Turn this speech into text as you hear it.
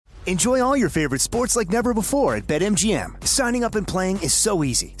Enjoy all your favorite sports like never before at BetMGM. Signing up and playing is so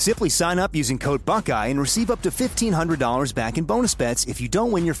easy. Simply sign up using code Buckeye and receive up to $1,500 back in bonus bets if you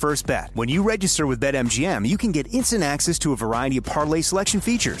don't win your first bet. When you register with BetMGM, you can get instant access to a variety of parlay selection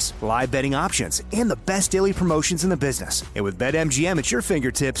features, live betting options, and the best daily promotions in the business. And with BetMGM at your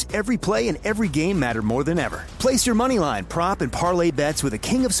fingertips, every play and every game matter more than ever. Place your moneyline, prop, and parlay bets with the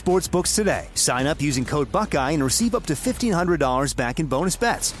king of sportsbooks today. Sign up using code Buckeye and receive up to $1,500 back in bonus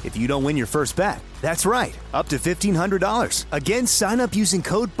bets if you don't win your first bet. That's right, up to $1,500. Again, sign up using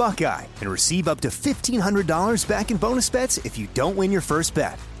code Buckeye and receive up to $1,500 back in bonus bets if you don't win your first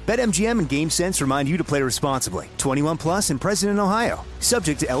bet. BetMGM and GameSense remind you to play responsibly. 21 plus and present in Ohio.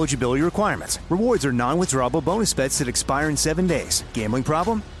 Subject to eligibility requirements. Rewards are non-withdrawable bonus bets that expire in 7 days. Gambling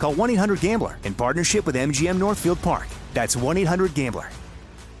problem? Call 1-800-GAMBLER in partnership with MGM Northfield Park. That's 1-800-GAMBLER.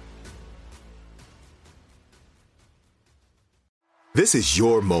 This is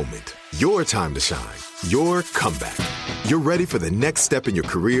your moment, your time to shine, your comeback. You're ready for the next step in your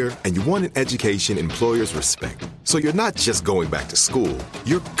career, and you want an education employers respect. So you're not just going back to school,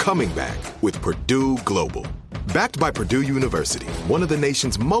 you're coming back with Purdue Global. Backed by Purdue University, one of the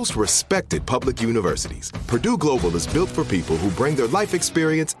nation's most respected public universities, Purdue Global is built for people who bring their life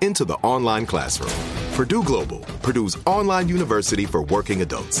experience into the online classroom. Purdue Global, Purdue's online university for working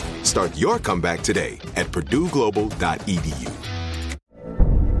adults. Start your comeback today at purdueglobal.edu.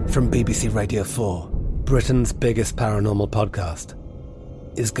 From BBC Radio 4, Britain's biggest paranormal podcast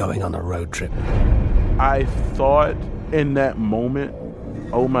is going on a road trip. I thought in that moment,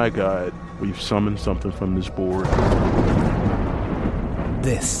 oh my God, we've summoned something from this board.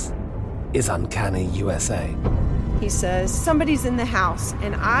 This is Uncanny USA. He says, somebody's in the house,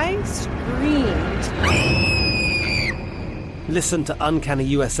 and I screamed. Listen to Uncanny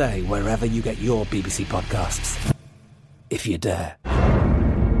USA wherever you get your BBC podcasts, if you dare.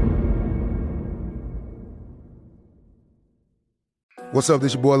 What's up,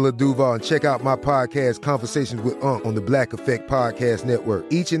 this your boy Lil Duval, and check out my podcast, Conversations with Unc, on the Black Effect Podcast Network.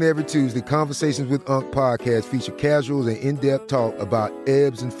 Each and every Tuesday, Conversations with Unc podcast feature casuals and in-depth talk about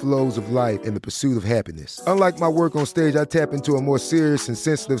ebbs and flows of life and the pursuit of happiness. Unlike my work on stage, I tap into a more serious and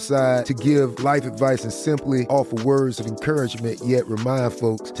sensitive side to give life advice and simply offer words of encouragement, yet remind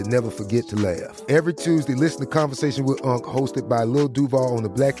folks to never forget to laugh. Every Tuesday, listen to Conversation with Unc, hosted by Lil Duval on the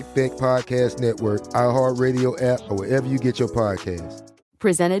Black Effect Podcast Network, iHeartRadio app, or wherever you get your podcasts.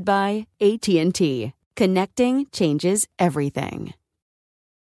 Presented by AT&T. Connecting changes everything.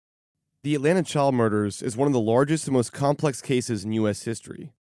 The Atlanta child murders is one of the largest and most complex cases in U.S.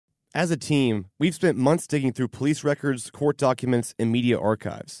 history. As a team, we've spent months digging through police records, court documents, and media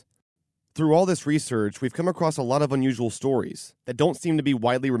archives. Through all this research, we've come across a lot of unusual stories that don't seem to be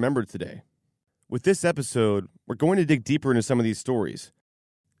widely remembered today. With this episode, we're going to dig deeper into some of these stories.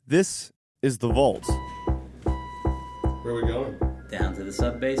 This is The Vault. Where are we going? Down to the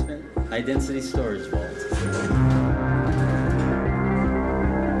sub-basement, high-density storage vault.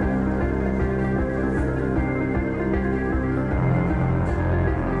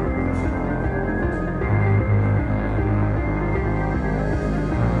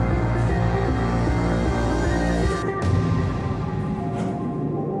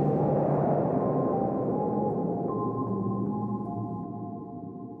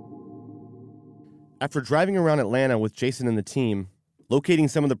 After driving around Atlanta with Jason and the team, locating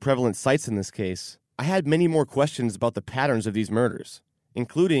some of the prevalent sites in this case, I had many more questions about the patterns of these murders,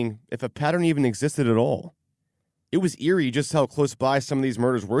 including if a pattern even existed at all. It was eerie just how close by some of these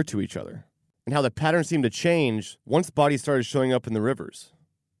murders were to each other, and how the pattern seemed to change once bodies started showing up in the rivers.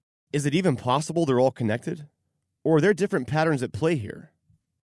 Is it even possible they're all connected? Or are there different patterns at play here?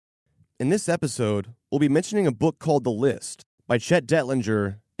 In this episode, we'll be mentioning a book called The List by Chet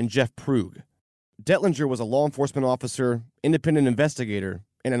Dettlinger and Jeff Prugh. Dettlinger was a law enforcement officer, independent investigator,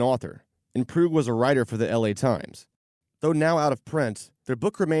 and an author, and Prugh was a writer for the LA Times. Though now out of print, their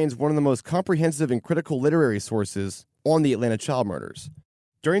book remains one of the most comprehensive and critical literary sources on the Atlanta child murders.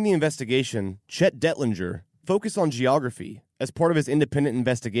 During the investigation, Chet Dettlinger focused on geography as part of his independent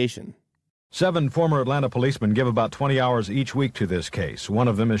investigation. 7 former Atlanta policemen give about 20 hours each week to this case. One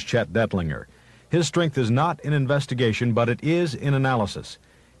of them is Chet Dettlinger. His strength is not in investigation, but it is in analysis.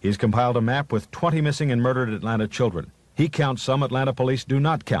 He's compiled a map with 20 missing and murdered Atlanta children. He counts some Atlanta police do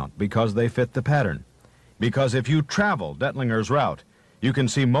not count because they fit the pattern. Because if you travel Dettlinger's route, you can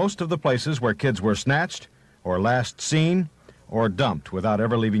see most of the places where kids were snatched, or last seen, or dumped without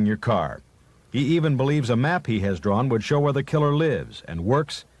ever leaving your car. He even believes a map he has drawn would show where the killer lives and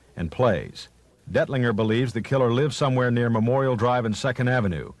works and plays. Dettlinger believes the killer lives somewhere near Memorial Drive and 2nd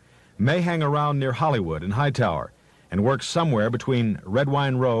Avenue, may hang around near Hollywood and Hightower, and works somewhere between Red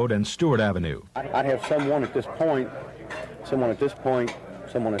Wine Road and Stewart Avenue. I'd have someone at this point, someone at this point,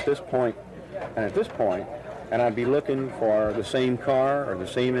 someone at this point, and at this point, and I'd be looking for the same car or the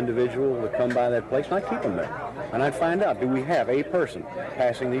same individual to come by that place, and I'd keep them there. And I'd find out, do we have a person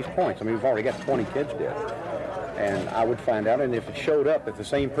passing these points? I mean, we've already got 20 kids dead. And I would find out, and if it showed up, if the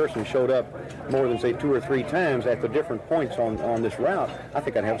same person showed up more than, say, 2 or 3 times at the different points on this route, I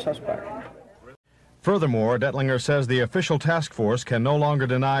think I'd have a suspect. Furthermore, Dettlinger says the official task force can no longer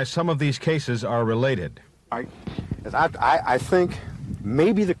deny some of these cases are related. I think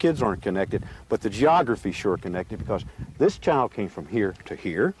maybe the kids aren't connected, but the geography's sure connected, because this child came from here to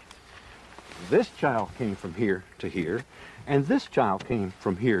here, this child came from here to here, and this child came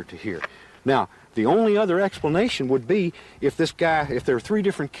from here to here. Now, the only other explanation would be if there are 3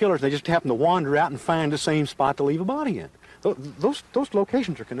 different killers, they just happen to wander out and find the same spot to leave a body in. Those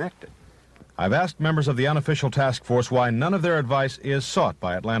locations are connected. I've asked members of the unofficial task force why none of their advice is sought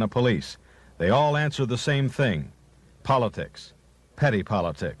by Atlanta police. They all answer the same thing: politics, petty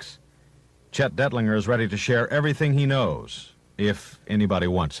politics. Chet Dettlinger is ready to share everything he knows, if anybody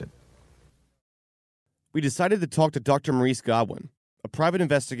wants it. We decided to talk to Dr. Maurice Godwin, a private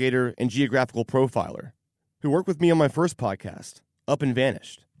investigator and geographical profiler, who worked with me on my first podcast, Up and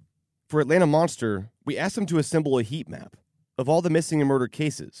Vanished. For Atlanta Monster, we asked him to assemble a heat map of all the missing and murder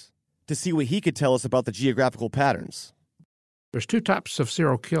cases to see what he could tell us about the geographical patterns. There's 2 types of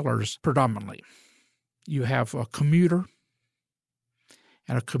serial killers predominantly. You have a commuter,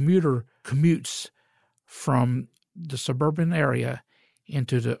 and a commuter commutes from the suburban area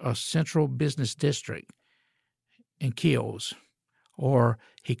into a central business district and kills. Or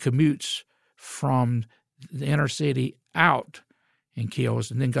he commutes from the inner city out and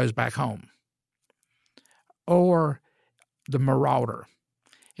kills and then goes back home. Or the marauder,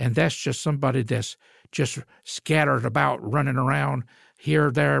 and that's just somebody that's just scattered about, running around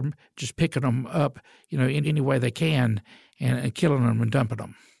here, there, just picking them up, in any way they can and killing them and dumping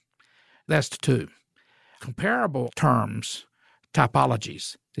them. That's the 2. Comparable terms,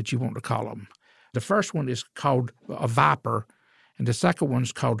 typologies that you want to call them. The first one is called a viper, and the second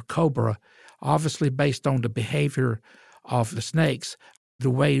one's called cobra, obviously based on the behavior of the snakes,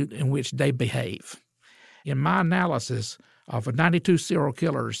 the way in which they behave. In my analysis of 92 serial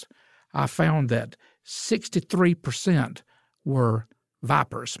killers, I found that 63% were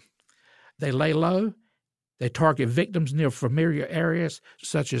vipers. They lay low. They target victims near familiar areas,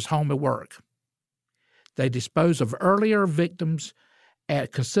 such as home and work. They dispose of earlier victims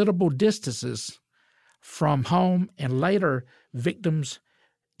at considerable distances from home, and later victims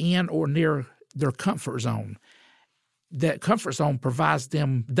in or near their comfort zone. That comfort zone provides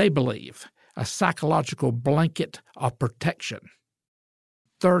them, they believe, a psychological blanket of protection.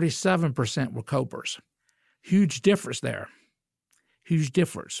 37% were cobras. Huge difference there. Huge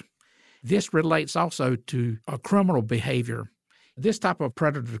difference. This relates also to a criminal behavior. This type of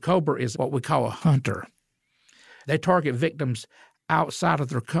predator cobra is what we call a hunter. They target victims outside of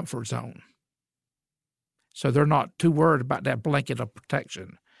their comfort zone. So they're not too worried about that blanket of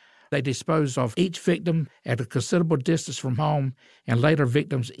protection. They dispose of each victim at a considerable distance from home, and later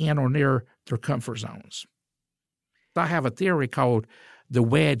victims in or near their comfort zones. I have a theory called the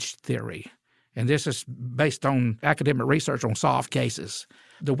wedge theory, and this is based on academic research on solved cases.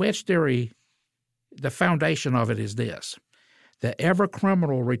 The wedge theory, the foundation of it is this: that every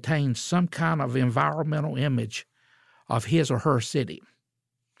criminal retains some kind of environmental image of his or her city.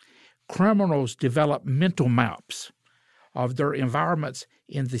 Criminals develop mental maps of their environments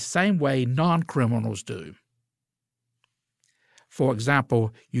in the same way non-criminals do. For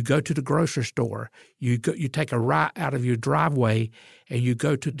example, you go to the grocery store, you take a right out of your driveway, and you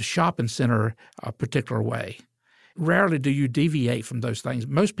go to the shopping center a particular way. Rarely do you deviate from those things.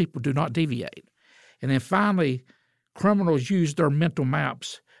 Most people do not deviate. And then finally, criminals use their mental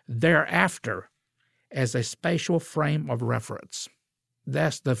maps thereafter as a spatial frame of reference.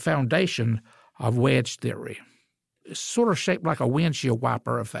 That's the foundation of wedge theory. It's sort of shaped like a windshield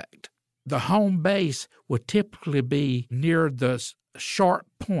wiper effect. The home base would typically be near the sharp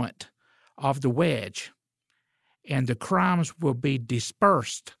point of the wedge, and the crimes will be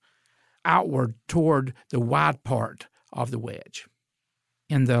dispersed outward toward the wide part of the wedge.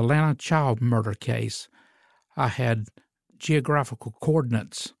 In the Atlanta child murder case, I had geographical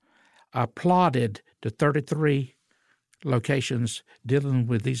coordinates. I plotted the 33 locations dealing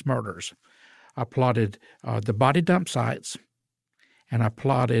with these murders. I plotted the body dump sites, and I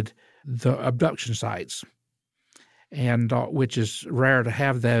plotted the abduction sites, and which is rare to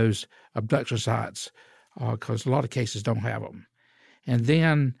have those abduction sites because a lot of cases don't have them. And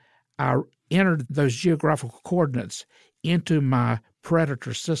then I entered those geographical coordinates into my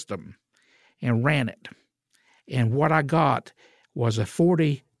predator system and ran it. And what I got was a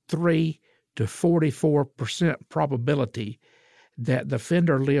 43 to 44% probability that the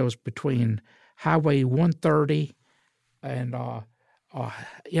offender lives between Highway 130 and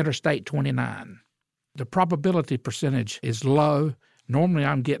Interstate 29. The probability percentage is low. Normally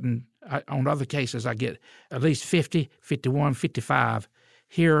I'm getting, on other cases, I get at least 50, 51, 55.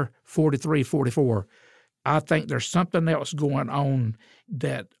 Here, 43, 44. I think there's something else going on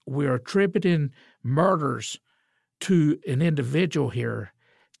that we're attributing murders to an individual here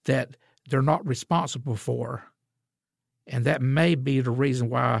that they're not responsible for. And that may be the reason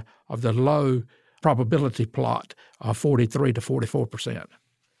why of the low probability plot of 43 to 44%.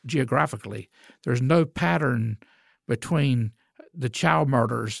 Geographically, there's no pattern between the child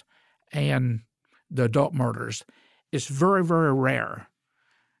murders and the adult murders. It's very, very rare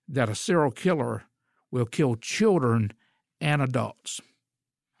that a serial killer will kill children and adults.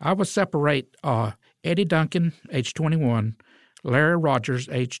 I would separate Eddie Duncan, age 21, Larry Rogers,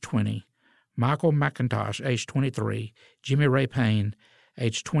 age 20, Michael McIntosh, age 23, Jimmy Ray Payne,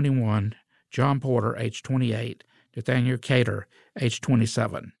 age 21, John Porter, age 28, Nathaniel Cater, age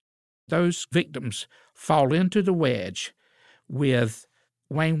 27. Those victims fall into the wedge with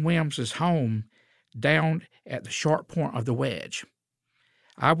Wayne Williams' home down at the sharp point of the wedge.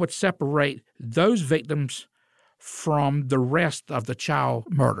 I would separate those victims from the rest of the child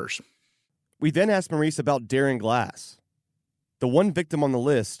murders. We then asked Maurice about Darren Glass, the one victim on the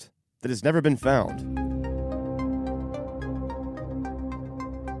list that has never been found.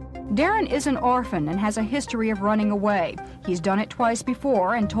 Darren is an orphan and has a history of running away. He's done it twice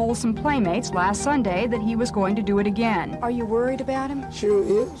before and told some playmates last Sunday that he was going to do it again. Are you worried about him? Sure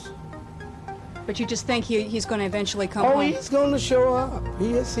is. But you just think he's going to eventually come home? Oh, he's going to show up.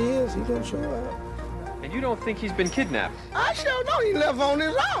 Yes, he is. He's going to show up. And you don't think he's been kidnapped? I sure know he left on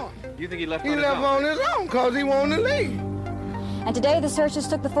his own. You think he left on his own? He left on his own because he wanted to leave. And today the searches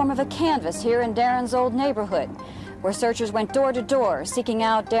took the form of a canvass here in Darren's old neighborhood, where searchers went door to door seeking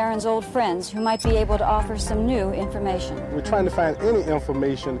out Darren's old friends who might be able to offer some new information. We're trying to find any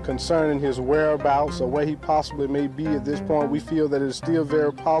information concerning his whereabouts or where he possibly may be at this point. We feel that it's still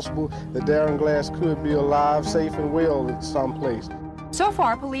very possible that Darren Glass could be alive, safe and well at some place. So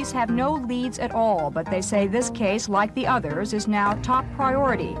far, police have no leads at all, but they say this case, like the others, is now top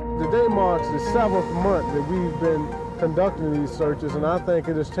priority. Today marks the 7th month that we've been conducting these searches, and I think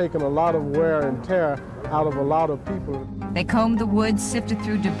it has taken a lot of wear and tear out of a lot of people. They combed the woods, sifted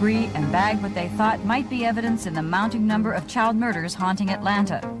through debris, and bagged what they thought might be evidence in the mounting number of child murders haunting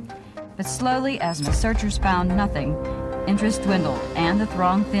Atlanta. But slowly, as the searchers found nothing, interest dwindled and the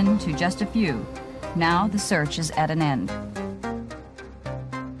throng thinned to just a few. Now the search is at an end.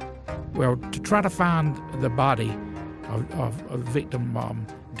 Well, to try to find the body of victim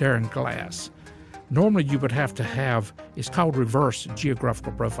Darren Glass, normally you would have to have, it's called reverse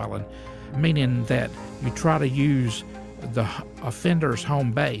geographical profiling, meaning that you try to use the offender's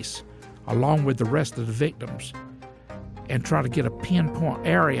home base along with the rest of the victims and try to get a pinpoint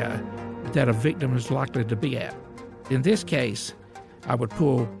area that a victim is likely to be at. In this case, I would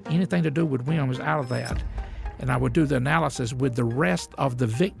pull anything to do with Williams out of that, and I would do the analysis with the rest of the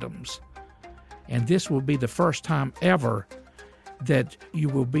victims. And this will be the first time ever that you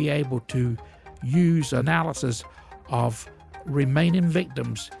will be able to use analysis of remaining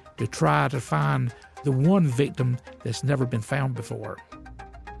victims to try to find the one victim that's never been found before.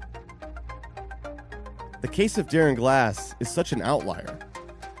 The case of Darren Glass is such an outlier.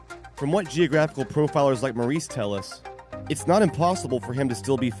 From what geographical profilers like Maurice tell us, it's not impossible for him to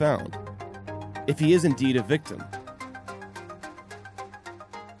still be found, if he is indeed a victim.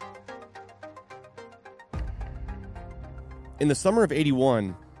 In the summer of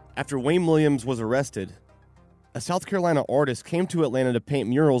 '81, after Wayne Williams was arrested, a South Carolina artist came to Atlanta to paint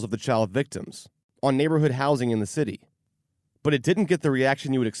murals of the child victims on neighborhood housing in the city. But it didn't get the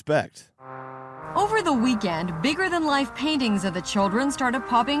reaction you would expect. Over the weekend, bigger-than-life paintings of the children started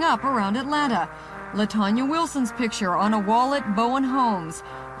popping up around Atlanta. LaTanya Wilson's picture on a wall at Bowen Homes,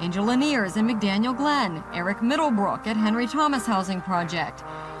 Angel Laniers in McDaniel Glen, Eric Middlebrook at Henry Thomas Housing Project.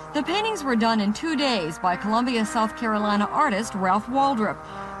 The paintings were done in 2 days by Columbia, South Carolina artist Ralph Waldrop.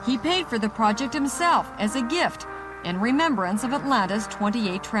 He paid for the project himself as a gift in remembrance of Atlanta's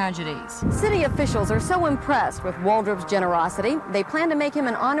 28 tragedies. City officials are so impressed with Waldrop's generosity, they plan to make him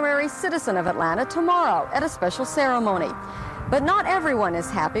an honorary citizen of Atlanta tomorrow at a special ceremony. But not everyone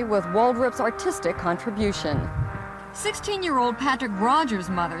is happy with Waldrop's artistic contribution. 16-year-old Patrick Rogers'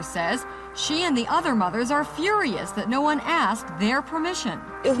 mother says She and the other mothers are furious that no one asked their permission.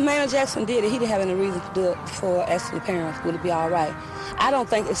 If Mayor Jackson did it, he didn't have any reason to do it before asking the parents, would it be all right? I don't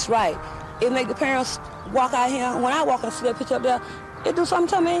think it's right. It make the parents walk out here. When I walk and see that picture up there, it do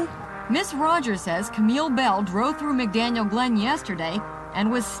something to me. Miss Rogers says Camille Bell drove through McDaniel Glen yesterday and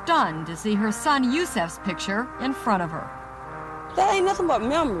was stunned to see her son Yusef's picture in front of her. That ain't nothing but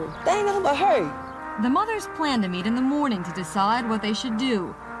memory. That ain't nothing but her. The mothers plan to meet in the morning to decide what they should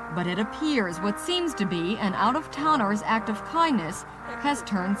do, but it appears what seems to be an out-of-towner's act of kindness has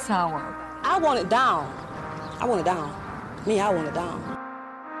turned sour. I want it down. I want it down. Me, I want it down.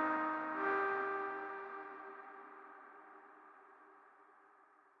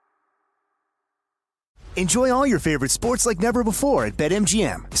 Enjoy all your favorite sports like never before at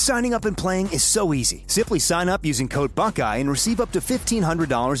BetMGM. Signing up and playing is so easy. Simply sign up using code Buckeye and receive up to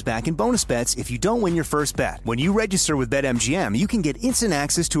 $1,500 back in bonus bets if you don't win your first bet. When you register with BetMGM, you can get instant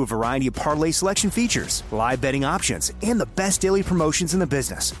access to a variety of parlay selection features, live betting options, and the best daily promotions in the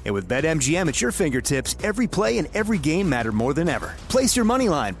business. And with BetMGM at your fingertips, every play and every game matter more than ever. Place your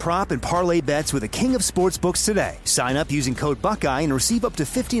moneyline, prop, and parlay bets with the king of sportsbooks today. Sign up using code Buckeye and receive up to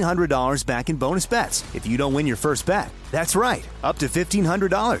 $1,500 back in bonus bets if you don't win your first bet. That's right, up to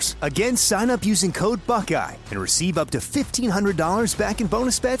 $1,500. Again, sign up using code Buckeye and receive up to $1,500 back in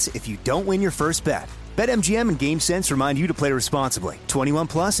bonus bets if you don't win your first bet. BetMGM and GameSense remind you to play responsibly. 21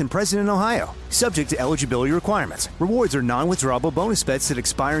 plus and present in Ohio. Subject to eligibility requirements. Rewards are non-withdrawable bonus bets that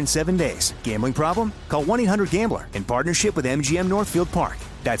expire in 7 days. Gambling problem? Call 1-800-GAMBLER in partnership with MGM Northfield Park.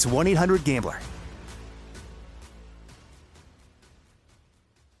 That's 1-800-GAMBLER.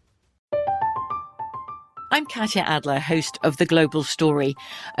 I'm Katya Adler, host of The Global Story.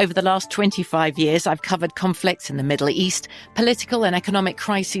 Over the last 25 years, I've covered conflicts in the Middle East, political and economic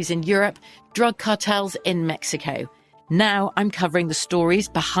crises in Europe, drug cartels in Mexico. Now I'm covering the stories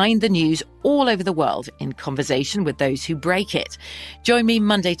behind the news all over the world in conversation with those who break it. Join me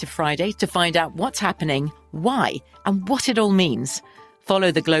Monday to Friday to find out what's happening, why, and what it all means. Follow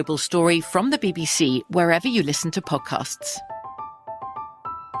The Global Story from the BBC wherever you listen to podcasts.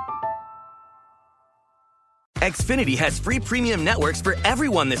 Xfinity has free premium networks for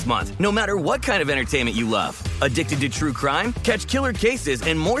everyone this month, no matter what kind of entertainment you love. Addicted to true crime? Catch killer cases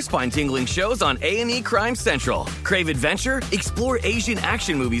and more spine-tingling shows on A&E Crime Central. Crave adventure? Explore Asian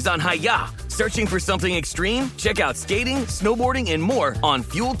action movies on Hi-YAH. Searching for something extreme? Check out skating, snowboarding, and more on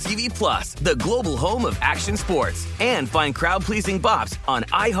Fuel TV Plus, the global home of action sports. And find crowd-pleasing bops on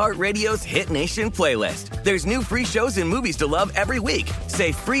iHeartRadio's Hit Nation playlist. There's new free shows and movies to love every week.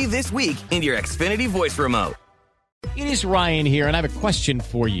 Say free this week in your Xfinity voice remote. It is Ryan here, and I have a question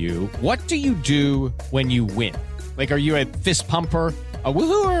for you. What do you do when you win? Like, are you a fist pumper, a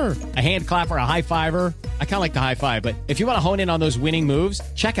woohooer, a hand clapper, a high fiver? I kind of like the high five, but if you want to hone in on those winning moves,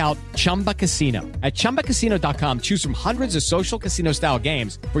 check out Chumba Casino. At ChumbaCasino.com, choose from hundreds of social casino-style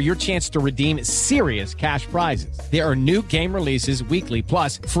games for your chance to redeem serious cash prizes. There are new game releases weekly,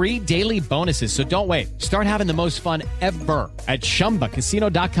 plus free daily bonuses, so don't wait. Start having the most fun ever at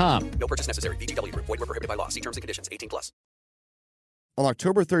ChumbaCasino.com. No purchase necessary. VGW. Void where prohibited by law. See terms and conditions. 18 plus. On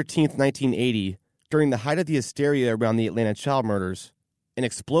October 13th, 1980, during the height of the hysteria around the Atlanta child murders, an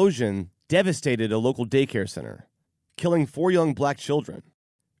explosion devastated a local daycare center, killing 4 young black children.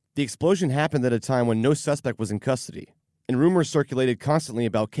 The explosion happened at a time when no suspect was in custody, and rumors circulated constantly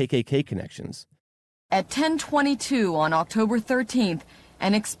about KKK connections. At 10:22 on October 13th,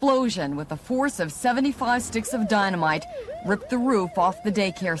 an explosion with a force of 75 sticks of dynamite ripped the roof off the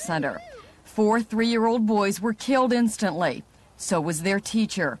daycare center. 4 3-year-old boys were killed instantly. So was their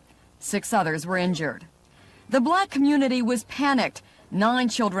teacher. 6 others were injured. The black community was panicked. 9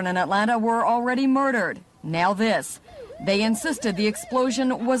 children in Atlanta were already murdered. Now this. They insisted the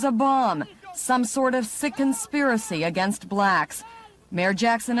explosion was a bomb, some sort of sick conspiracy against blacks. Mayor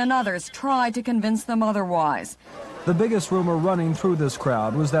Jackson and others tried to convince them otherwise. The biggest rumor running through this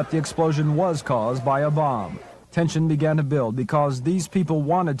crowd was that the explosion was caused by a bomb. Tension began to build because these people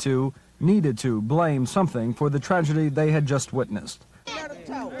needed to blame something for the tragedy they had just witnessed.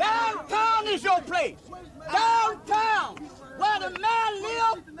 Downtown is your place. Downtown, where the mayor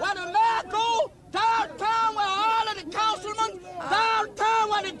lives, where the mayor goes. Downtown, where all of the councilmen. Downtown,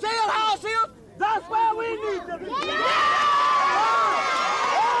 where the jailhouse is. That's where we need to be.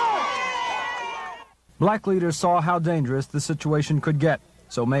 Black leaders saw how dangerous the situation could get,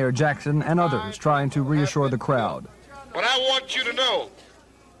 so Mayor Jackson and others trying to reassure the crowd. But I want you to know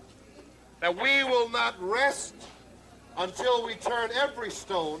that we will not rest until we turn every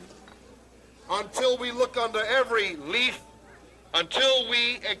stone, until we look under every leaf, until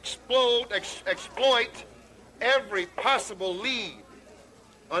we exploit every possible lead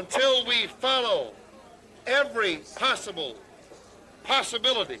until we follow every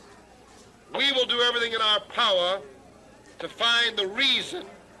possibility, we will do everything in our power to find the reason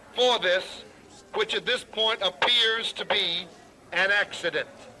for this, which at this point appears to be an accident.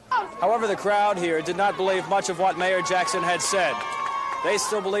 However, the crowd here did not believe much of what Mayor Jackson had said. They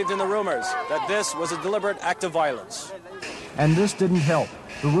still believed in the rumors that this was a deliberate act of violence. And this didn't help.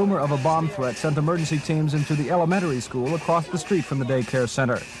 The rumor of a bomb threat sent emergency teams into the elementary school across the street from the daycare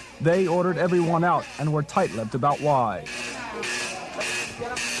center. They ordered everyone out and were tight-lipped about why.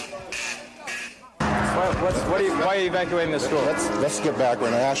 Why are you evacuating the school? Let's get back. We're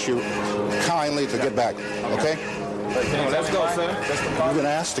going to ask you kindly to get back, okay? Let's go, sir. You've been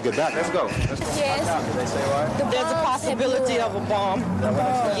asked to get back. Let's go. Yes. Did they say why? There's a possibility of a bomb.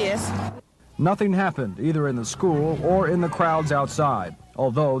 Yes. Nothing happened, either in the school or in the crowds outside,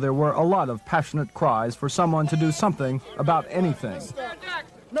 although there were a lot of passionate cries for someone to do something about anything.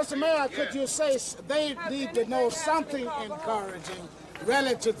 Mr. Mayor, could you say they need to know something encouraging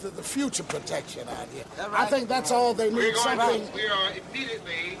relative to the future protection idea? I think that's all they need. We are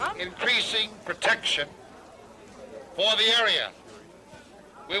immediately increasing protection for the area.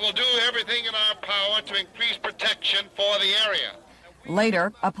 We will do everything in our power to increase protection for the area.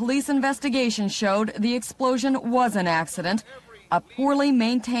 Later, a police investigation showed the explosion was an accident. A poorly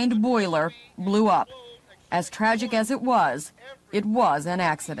maintained boiler blew up. As tragic as it was an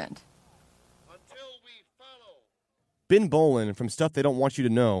accident. Ben Bowlin from Stuff They Don't Want You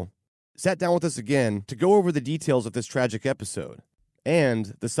to Know sat down with us again to go over the details of this tragic episode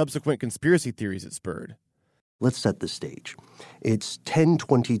and the subsequent conspiracy theories it spurred. Let's set the stage. It's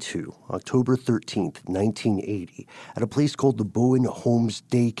 10/22, October 13th, 1980, at a place called the Bowen Homes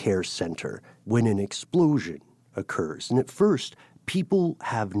Daycare Center when an explosion occurs. And at first, people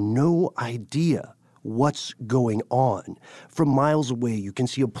have no idea what's going on. From miles away, you can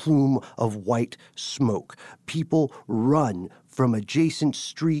see a plume of white smoke. People run from adjacent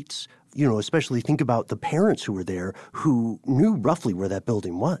streets. You know, especially think about the parents who were there who knew roughly where that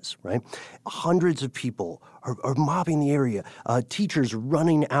building was, right? Hundreds of people are mobbing the area, teachers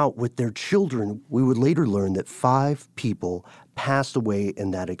running out with their children. We would later learn that 5 people passed away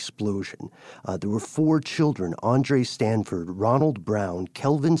in that explosion. There were 4 children, Andre Stanford, Ronald Brown,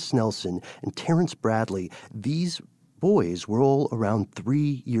 Kelvin Snelson, and Terrence Bradley. These boys were all around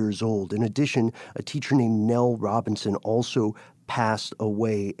 3 years old. In addition, a teacher named Nell Robinson also passed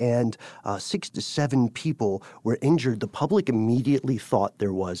away, and 6 to 7 people were injured. The public immediately thought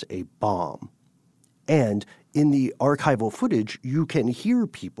there was a bomb. And in the archival footage, you can hear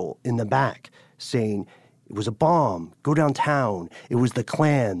people in the back saying, it was a bomb, go downtown, it was the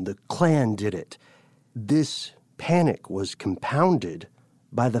Klan did it. This panic was compounded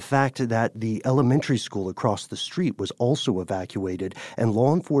by the fact that the elementary school across the street was also evacuated, and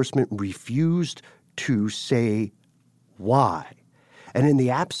law enforcement refused to say why. And in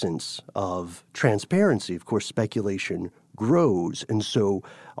the absence of transparency, of course, speculation grows. And so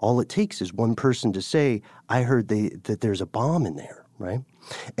all it takes is one person to say, I heard that there's a bomb in there, right?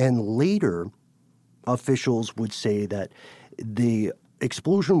 And later, officials would say that the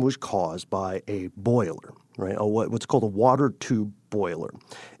explosion was caused by a boiler, right? What's called a water tube boiler.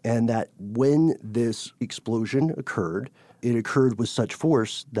 And that when this explosion occurred, it occurred with such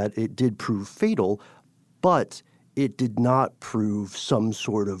force that it did prove fatal, but it did not prove some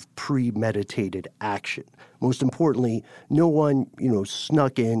sort of premeditated action. Most importantly, no one,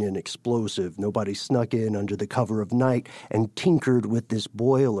 snuck in an explosive. Nobody snuck in under the cover of night and tinkered with this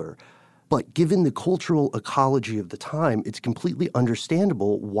boiler. But given the cultural ecology of the time, it's completely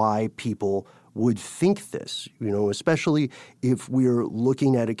understandable why people would think this, especially if we're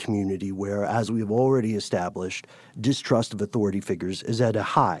looking at a community where, as we've already established, distrust of authority figures is at a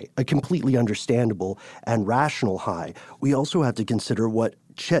high, a completely understandable and rational high. We also have to consider what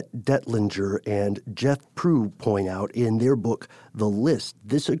Chet Dettlinger and Jeff Prue point out in their book, The List.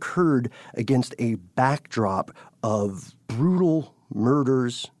 This occurred against a backdrop of brutal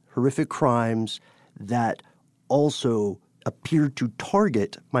murders, horrific crimes that also appeared to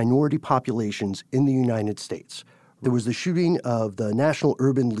target minority populations in the United States. There was the shooting of the National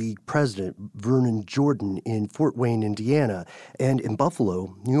Urban League president, Vernon Jordan, in Fort Wayne, Indiana. And in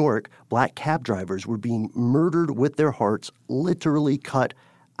Buffalo, New York, black cab drivers were being murdered with their hearts literally cut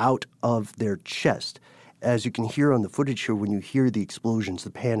out of their chest. As you can hear on the footage here, when you hear the explosions,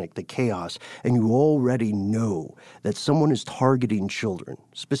 the panic, the chaos, and you already know that someone is targeting children,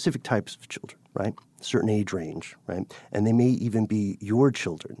 specific types of children, right? Certain age range, right? And they may even be your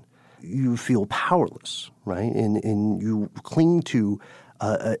children. You feel powerless, right? And you cling to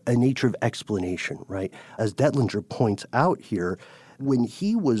a nature of explanation, right? As Dettlinger points out here, when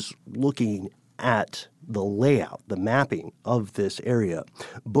he was looking at the layout, the mapping of this area,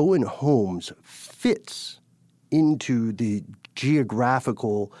 Bowen Homes fits into the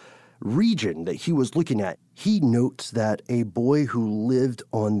geographical region that he was looking at. He notes that a boy who lived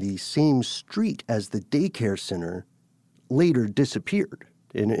on the same street as the daycare center later disappeared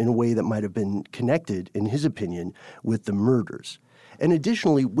in a way that might have been connected, in his opinion, with the murders. And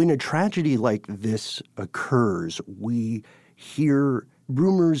additionally, when a tragedy like this occurs, we hear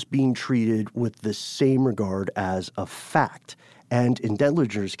rumors being treated with the same regard as a fact. And in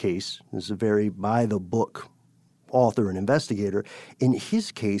Dettlinger's case, this is a very by-the-book author and investigator, in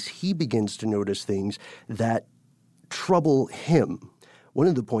his case, he begins to notice things that trouble him. One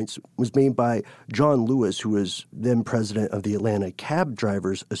of the points was made by John Lewis, who was then president of the Atlanta Cab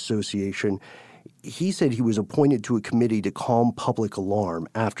Drivers Association. He said he was appointed to a committee to calm public alarm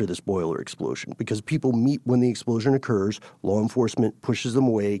after this boiler explosion because people meet when the explosion occurs, law enforcement pushes them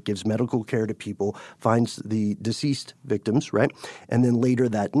away, gives medical care to people, finds the deceased victims, right? And then later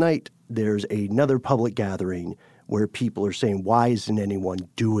that night, there's another public gathering where people are saying, why isn't anyone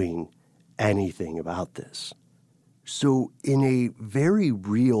doing anything about this? So in a very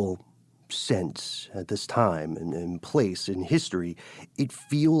real sense at this time and place in history, it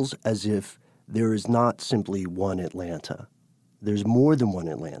feels as if there is not simply one Atlanta. There's more than one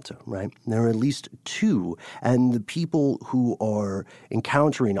Atlanta, right? There are at least two. And the people who are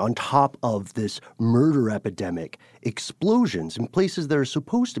encountering, on top of this murder epidemic, explosions in places that are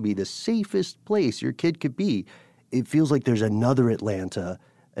supposed to be the safest place your kid could be, it feels like there's another Atlanta,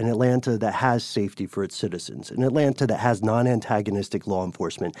 an Atlanta that has safety for its citizens, an Atlanta that has non-antagonistic law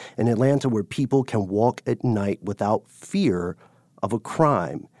enforcement, an Atlanta where people can walk at night without fear of a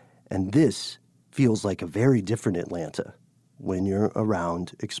crime. And this feels like a very different Atlanta when you're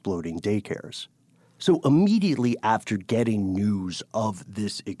around exploding daycares. So immediately after getting news of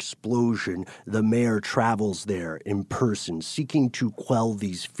this explosion, the mayor travels there in person, seeking to quell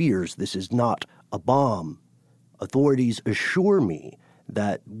these fears. This is not a bomb. Authorities assure me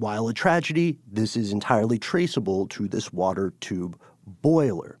that while a tragedy, this is entirely traceable to this water tube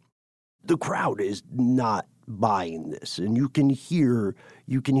boiler. The crowd is not buying this, and you can hear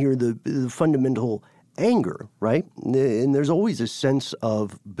the fundamental anger, right? And there's always a sense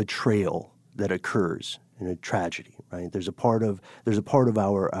of betrayal that occurs in a tragedy, right? There's a part of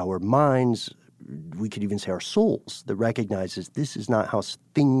our minds, we could even say our souls, that recognizes this is not how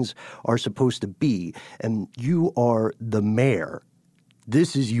things are supposed to be, and you are the mayor.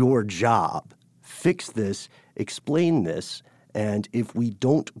 This is your job. Fix this, explain this, and if we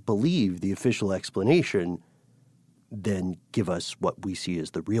don't believe the official explanation, then give us what we see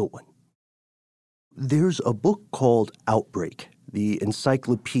as the real one. There's a book called Outbreak, the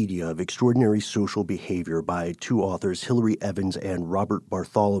Encyclopedia of Extraordinary Social Behavior by two authors, Hilary Evans and Robert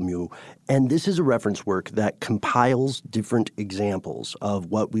Bartholomew. And this is a reference work that compiles different examples of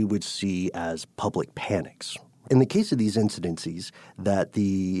what we would see as public panics. In the case of these incidences that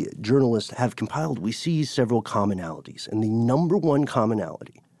the journalists have compiled, we see several commonalities. And the number one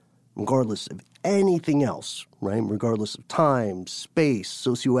commonality, regardless of anything else, right, regardless of time, space,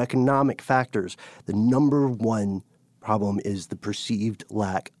 socioeconomic factors, the number one problem is the perceived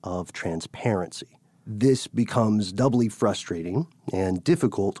lack of transparency. This becomes doubly frustrating and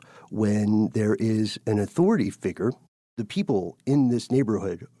difficult when there is an authority figure. The people in this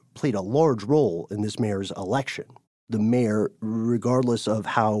neighborhood played a large role in this mayor's election. The mayor, regardless of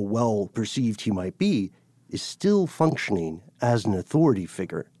how well perceived he might be, is still functioning as an authority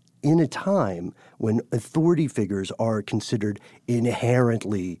figure in a time when authority figures are considered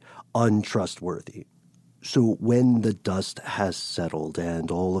inherently untrustworthy. So when the dust has settled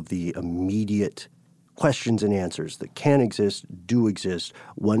and all of the immediate questions and answers that can exist, do exist,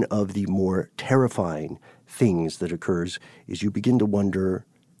 one of the more terrifying things that occurs is you begin to wonder,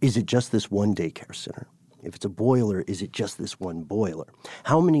 is it just this one daycare center? If it's a boiler, is it just this one boiler?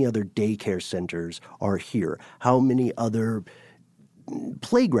 How many other daycare centers are here? How many other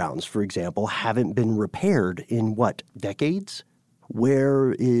playgrounds, for example, haven't been repaired in, decades?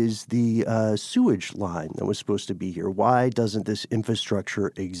 Where is the sewage line that was supposed to be here? Why doesn't this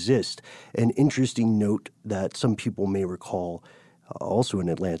infrastructure exist? An interesting note that some people may recall also in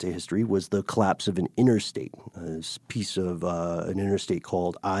Atlanta history was the collapse of an interstate, a piece of an interstate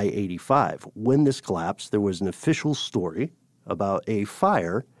called I-85. When this collapsed, there was an official story about a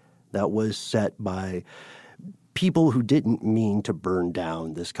fire that was set by people who didn't mean to burn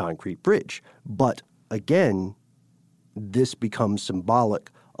down this concrete bridge. But again, this becomes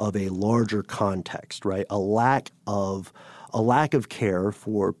symbolic of a larger context, right? A lack of a lack of care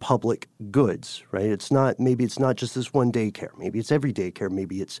for public goods, right? Maybe it's not just this one daycare. Maybe it's every daycare.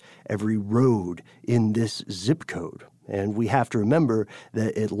 Maybe it's every road in this zip code. And we have to remember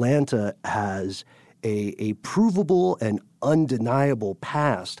that Atlanta has a provable and undeniable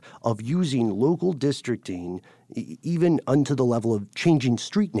past of using local districting, even unto the level of changing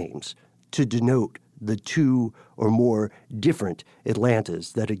street names to denote the two or more different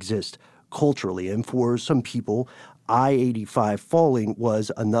Atlantas that exist culturally. And for some people, I-85 falling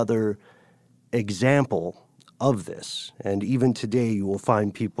was another example of this. And even today, you will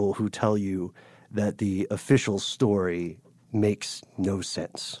find people who tell you that the official story makes no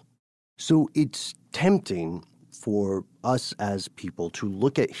sense. So it's tempting for us as people to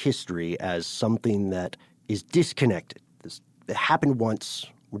look at history as something that is disconnected. It happened once.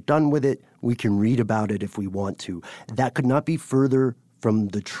 We're done with it. We can read about it if we want to. That could not be further from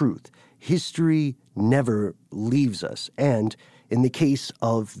the truth. History never leaves us. And in the case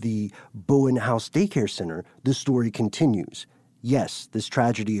of the Bowen House Daycare Center, the story continues. Yes, this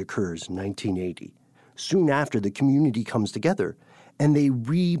tragedy occurs in 1980. Soon after, the community comes together and they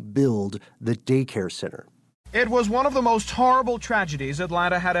rebuild the daycare center. It was one of the most horrible tragedies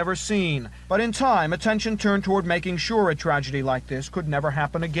Atlanta had ever seen. But in time, attention turned toward making sure a tragedy like this could never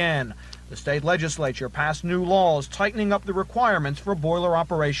happen again. The state legislature passed new laws tightening up the requirements for boiler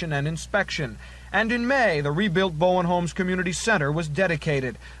operation and inspection. And in May, the rebuilt Bowen Homes Community Center was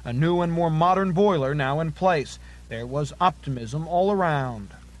dedicated, a new and more modern boiler now in place. There was optimism all around.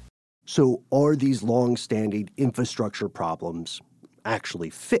 So are these long-standing infrastructure problems actually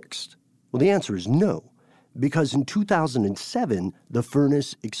fixed? Well, the answer is no. Because in 2007, the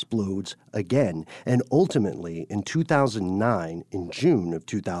furnace explodes again. And ultimately, in 2009, in June of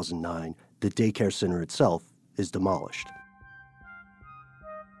 2009, the daycare center itself is demolished.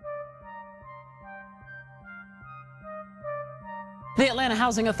 The Atlanta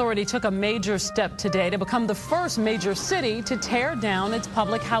Housing Authority took a major step today to become the first major city to tear down its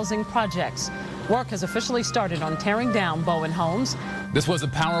public housing projects. Work has officially started on tearing down Bowen Homes. This was a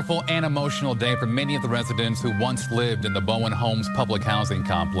powerful and emotional day for many of the residents who once lived in the Bowen Homes public housing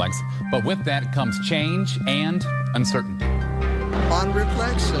complex. But with that comes change and uncertainty. On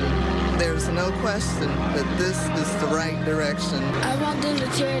reflection, there's no question that this is the right direction. I want them to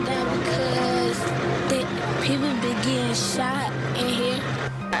tear it down because people been getting shot in here.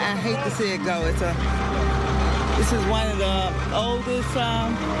 I hate to see it go. This is one of the oldest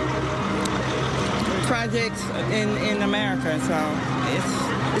projects in America, so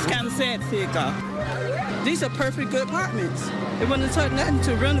it's kind of sad to see it go. These are perfect good apartments. They wouldn't have took nothing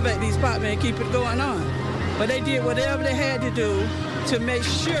to renovate these apartments and keep it going on. But they did whatever they had to do to make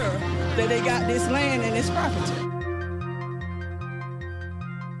sure that they got this land and this property.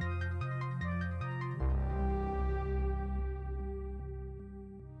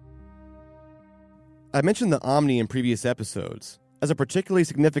 I mentioned the Omni in previous episodes as a particularly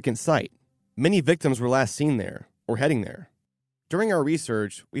significant site. Many victims were last seen there, or heading there. During our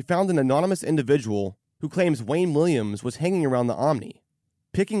research, we found an anonymous individual who claims Wayne Williams was hanging around the Omni,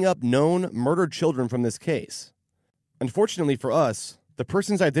 picking up known murdered children from this case. Unfortunately for us, the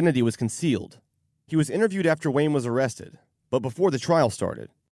person's identity was concealed. He was interviewed after Wayne was arrested, but before the trial started.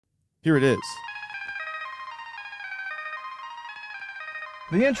 Here it is.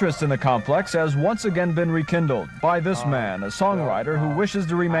 The interest in the complex has once again been rekindled by this man, a songwriter who wishes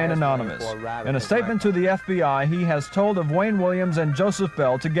to remain anonymous. In a statement to the FBI, he has told of Wayne Williams and Joseph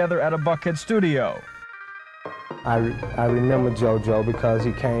Bell together at a Buckhead studio. I remember JoJo because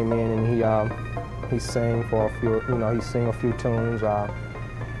he came in and he sang for a few, he sang a few tunes,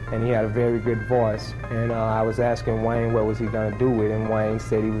 and he had a very good voice. And I was asking Wayne what was he going to do with it, and Wayne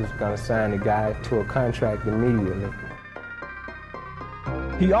said he was going to sign the guy to a contract immediately.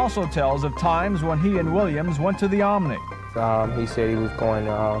 He also tells of times when he and Williams went to the Omni. He said he was going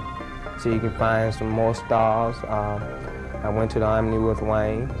to see if he can find some more stars. I went to the Omni with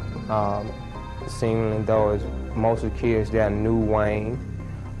Wayne. Seemingly though most of the kids there knew Wayne.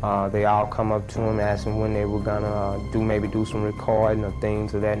 They all come up to him asking when they were gonna do some recording or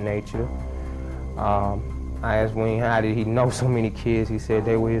things of that nature. I asked Wayne how did he know so many kids. He said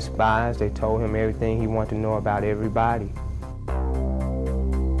they were his spies. They told him everything he wanted to know about everybody.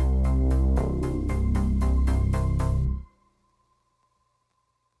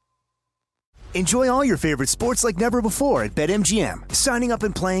 Enjoy all your favorite sports like never before at BetMGM. Signing up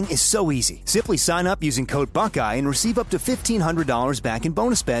and playing is so easy. Simply sign up using code Buckeye and receive up to $1,500 back in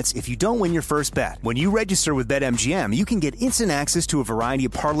bonus bets if you don't win your first bet. When you register with BetMGM, you can get instant access to a variety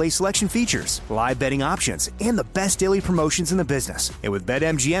of parlay selection features, live betting options, and the best daily promotions in the business. And with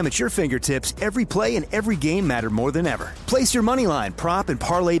BetMGM at your fingertips, every play and every game matter more than ever. Place your moneyline, prop, and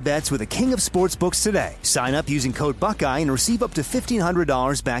parlay bets with the king of sportsbooks today. Sign up using code Buckeye and receive up to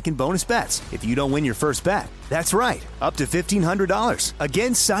 $1,500 back in bonus bets if you don't win your first bet. That's right, up to $1,500.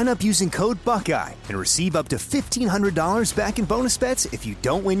 Again, sign up using code Buckeye and receive up to $1,500 back in bonus bets if you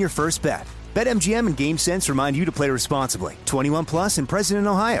don't win your first bet. BetMGM and GameSense remind you to play responsibly. 21 plus and present in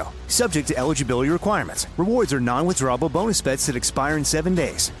Ohio. Subject to eligibility requirements. Rewards are non-withdrawable bonus bets that expire in 7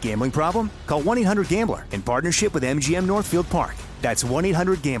 days. Gambling problem? Call 1-800-GAMBLER in partnership with MGM Northfield Park. That's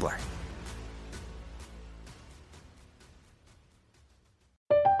 1-800-GAMBLER.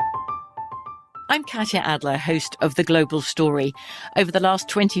 I'm Katya Adler, host of The Global Story. Over the last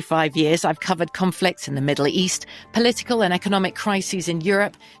 25 years, I've covered conflicts in the Middle East, political and economic crises in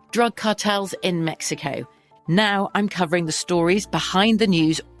Europe, drug cartels in Mexico. Now I'm covering the stories behind the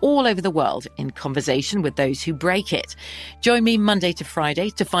news all over the world in conversation with those who break it. Join me Monday to Friday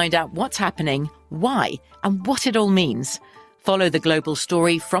to find out what's happening, why, and what it all means. Follow The Global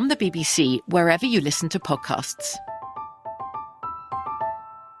Story from the BBC wherever you listen to podcasts.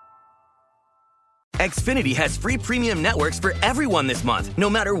 Xfinity has free premium networks for everyone this month, no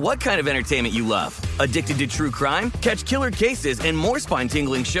matter what kind of entertainment you love. Addicted to true crime? Catch killer cases and more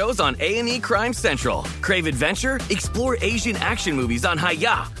spine-tingling shows on A&E Crime Central. Crave adventure? Explore Asian action movies on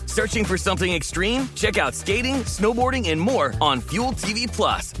Hi-YAH. Searching for something extreme? Check out skating, snowboarding, and more on Fuel TV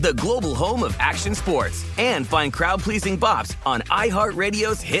Plus, the global home of action sports. And find crowd-pleasing bops on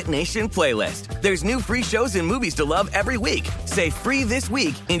iHeartRadio's Hit Nation playlist. There's new free shows and movies to love every week. Say free this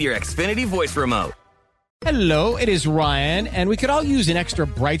week in your Xfinity voice remote. Hello, it is Ryan, and we could all use an extra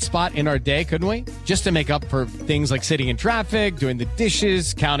bright spot in our day, couldn't we? Just to make up for things like sitting in traffic, doing the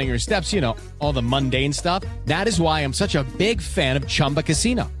dishes, counting your steps, you know, all the mundane stuff. That is why I'm such a big fan of Chumba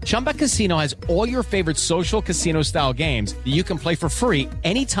Casino. Chumba Casino has all your favorite social casino-style games that you can play for free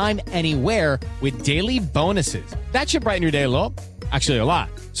anytime, anywhere with daily bonuses. That should brighten your day a little. Actually, a lot.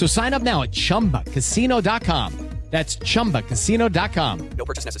 So sign up now at ChumbaCasino.com. That's ChumbaCasino.com. No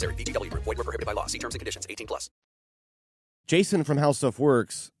purchase necessary. VGW Group. Void where prohibited by law. See terms and conditions. 18 plus. Jason from How Stuff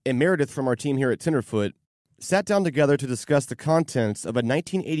Works and Meredith from our team here at Tenderfoot sat down together to discuss the contents of a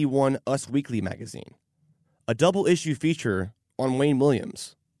 1981 Us Weekly magazine, a double-issue feature on Wayne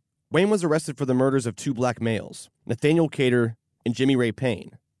Williams. Wayne was arrested for the murders of two black males, Nathaniel Cater and Jimmy Ray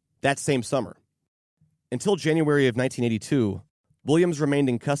Payne, that same summer. Until January of 1982, Williams remained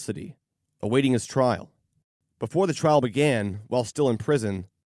in custody, awaiting his trial. Before the trial began, while still in prison,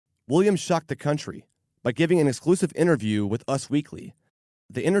 Williams shocked the country by giving an exclusive interview with Us Weekly.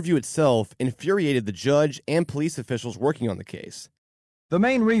 The interview itself infuriated the judge and police officials working on the case. The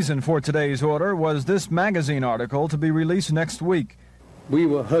main reason for today's order was this magazine article to be released next week. We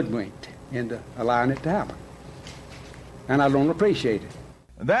were hoodwinked into allowing it to happen, and I don't appreciate it.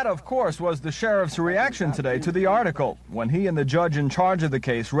 That, of course, was the sheriff's reaction today to the article. When he and the judge in charge of the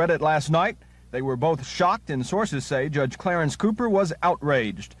case read it last night, they were both shocked, and sources say Judge Clarence Cooper was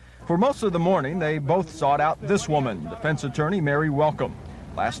outraged. For most of the morning, they both sought out this woman, defense attorney Mary Welcome.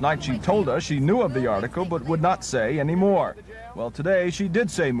 Last night she told us she knew of the article but would not say any more. Well, today she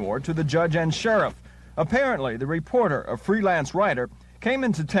did say more to the judge and sheriff. Apparently, the reporter, a freelance writer, came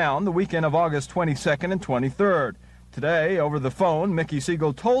into town the weekend of August 22nd and 23rd. Today, over the phone, Mickey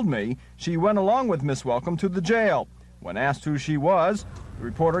Siegel told me she went along with Miss Welcome to the jail. When asked who she was, the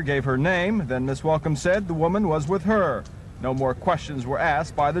reporter gave her name, then Miss Welcome said the woman was with her. No more questions were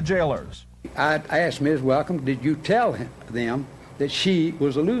asked by the jailers. I asked Ms. Welcome, did you tell them that she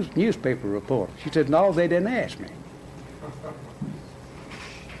was a newspaper reporter? She said, no, they didn't ask me.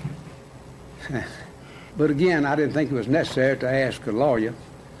 But again, I didn't think it was necessary to ask a lawyer,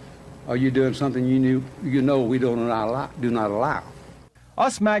 are you doing something you know we do not allow?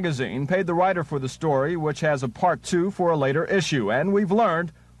 Us Magazine paid the writer for the story, which has a part 2 for a later issue, and we've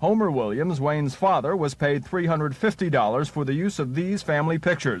learned Homer Williams, Wayne's father, was paid $350 for the use of these family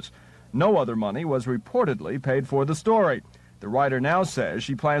pictures. No other money was reportedly paid for the story. The writer now says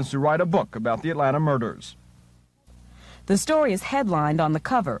she plans to write a book about the Atlanta murders. The story is headlined on the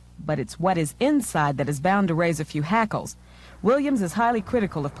cover, but it's what is inside that is bound to raise a few hackles. Williams is highly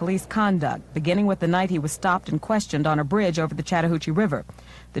critical of police conduct, beginning with the night he was stopped and questioned on a bridge over the Chattahoochee River.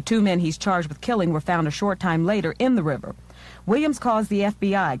 The two men he's charged with killing were found a short time later in the river. Williams calls the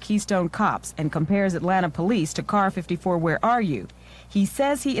FBI Keystone Cops and compares Atlanta police to Car 54 Where Are You? He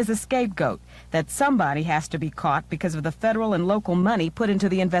says he is a scapegoat, that somebody has to be caught because of the federal and local money put into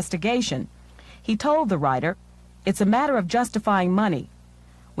the investigation. He told the writer, "It's a matter of justifying money.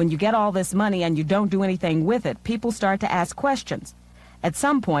 When you get all this money and you don't do anything with it, people start to ask questions. At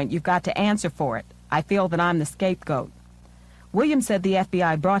some point, you've got to answer for it. I feel that I'm the scapegoat." Williams said the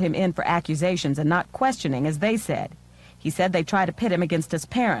FBI brought him in for accusations and not questioning, as they said. He said they tried to pit him against his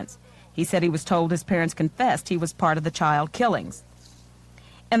parents. He said he was told his parents confessed he was part of the child killings.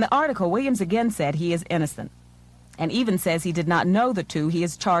 In the article, Williams again said he is innocent, and even says he did not know the two he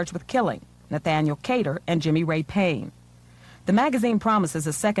is charged with killing, Nathaniel Cater and Jimmy Ray Payne. The magazine promises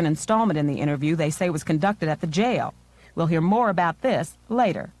a second installment in the interview they say was conducted at the jail. We'll hear more about this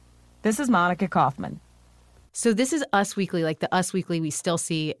later. This is Monica Kaufman. So this is Us Weekly, like the Us Weekly we still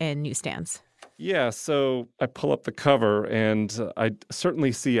see in newsstands. Yeah, so I pull up the cover, and I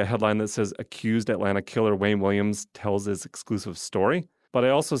certainly see a headline that says, "Accused Atlanta Killer Wayne Williams tells his exclusive story." But I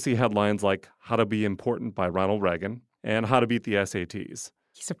also see headlines like "How to Be Important" by Ronald Reagan and "How to Beat the SATs."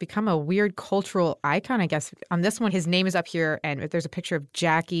 He's become a weird cultural icon, I guess. On this one, his name is up here, and there's a picture of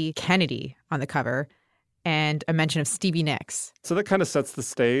Jackie Kennedy on the cover and a mention of Stevie Nicks. So that kind of sets the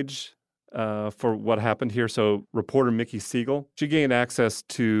stage for what happened here. So reporter Mickey Siegel, she gained access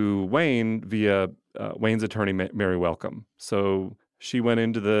to Wayne via Wayne's attorney, Mary Welcome. So she went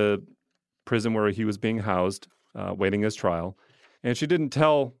into the prison where he was being housed, waiting his trial. And she didn't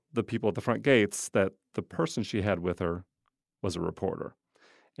tell the people at the front gates that the person she had with her was a reporter.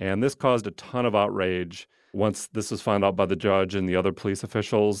 And this caused a ton of outrage once this was found out by the judge and the other police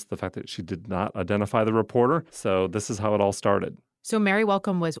officials, the fact that she did not identify the reporter. So this is how it all started. So Mary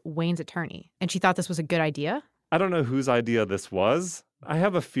Welcome was Wayne's attorney, and she thought this was a good idea? I don't know whose idea this was. I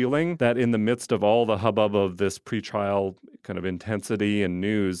have a feeling that in the midst of all the hubbub of this pretrial kind of intensity and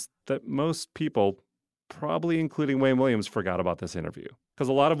news, that most people, probably including Wayne Williams, forgot about this interview. Because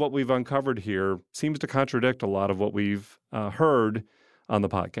a lot of what we've uncovered here seems to contradict a lot of what we've heard on the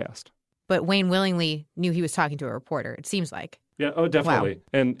podcast. But Wayne willingly knew he was talking to a reporter, it seems like. Yeah, oh, definitely. Wow.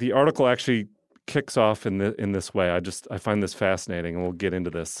 And the article actually kicks off in this way. I find this fascinating, and we'll get into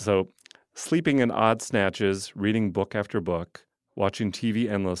this. So, sleeping in odd snatches, reading book after book, watching TV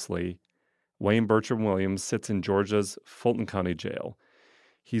endlessly, Wayne Bertram Williams sits in Georgia's Fulton County Jail.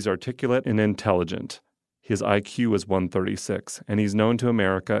 He's articulate and intelligent. His IQ is 136, and he's known to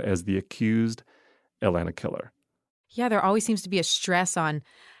America as the accused Atlanta killer. Yeah, there always seems to be a stress on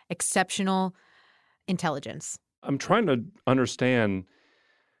exceptional intelligence. I'm trying to understand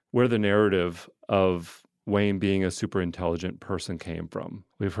where the narrative of Wayne being a super intelligent person came from.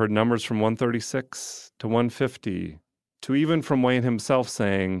 We've heard numbers from 136 to 150 to even from Wayne himself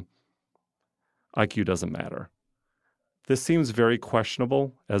saying IQ doesn't matter. This seems very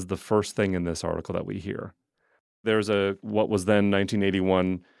questionable as the first thing in this article that we hear. There's what was then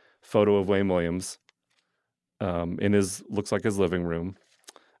 1981 photo of Wayne Williams in looks like his living room.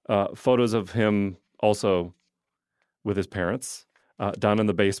 Photos of him also with his parents down in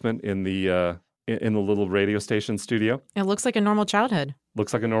the basement in the little radio station studio. It looks like a normal childhood.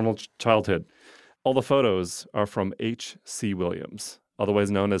 Looks like a normal childhood. All the photos are from H.C. Williams, otherwise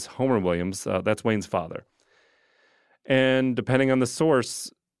known as Homer Williams. That's Wayne's father. And depending on the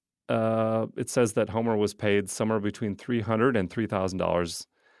source, it says that Homer was paid somewhere between $300 and $3,000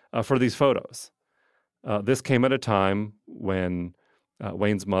 for these photos. This came at a time when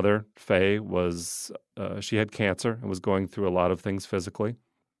Wayne's mother, Faye, she had cancer and was going through a lot of things physically.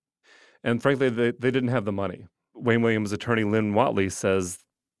 And frankly, they didn't have the money. Wayne Williams' attorney, Lynn Watley, says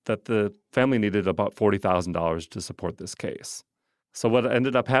that the family needed about $40,000 to support this case. So what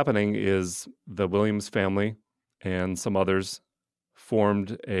ended up happening is the Williams family and some others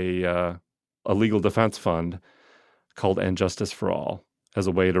formed a legal defense fund called And Justice for All as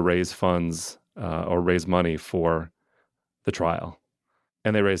a way to raise funds or raise money for the trial.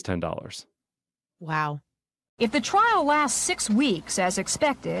 And they raised $10. Wow. If the trial lasts 6 weeks, as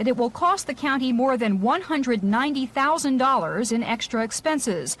expected, it will cost the county more than $190,000 in extra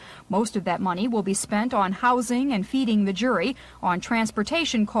expenses. Most of that money will be spent on housing and feeding the jury, on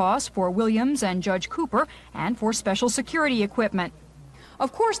transportation costs for Williams and Judge Cooper, and for special security equipment.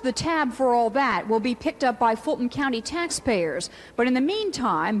 Of course, the tab for all that will be picked up by Fulton County taxpayers. But in the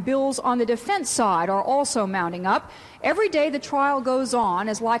meantime, bills on the defense side are also mounting up. Every day the trial goes on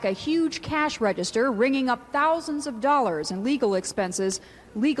is like a huge cash register ringing up thousands of dollars in legal expenses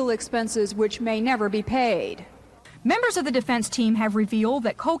which may never be paid. Members of the defense team have revealed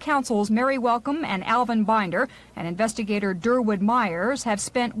that co-counsels Mary Welcome and Alvin Binder and investigator Durwood Myers have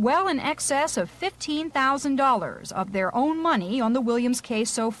spent well in excess of $15,000 of their own money on the Williams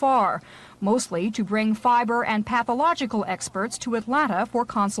case so far, mostly to bring fiber and pathological experts to Atlanta for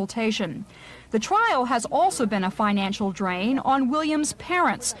consultation. The trial has also been a financial drain on Williams'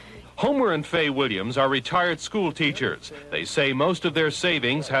 parents. Homer and Faye Williams are retired school teachers. They say most of their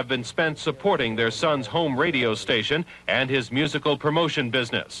savings have been spent supporting their son's home radio station and his musical promotion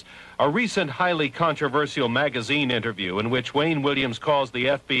business. A recent highly controversial magazine interview in which Wayne Williams calls the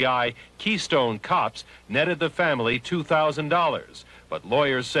FBI Keystone Cops netted the family $2,000. But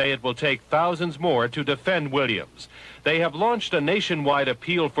lawyers say it will take thousands more to defend Williams. They have launched a nationwide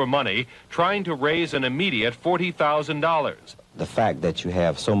appeal for money, trying to raise an immediate $40,000. The fact that you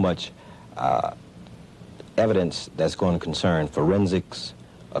have so much evidence that's going to concern forensics,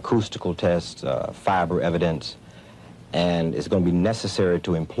 acoustical tests, fiber evidence, and it's going to be necessary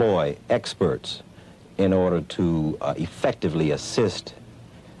to employ experts in order to effectively assist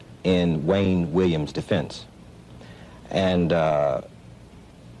in Wayne Williams' defense. And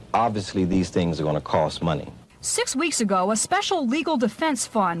obviously these things are going to cost money. 6 weeks ago, a special legal defense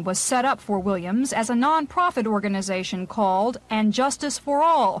fund was set up for Williams as a nonprofit organization called And Justice for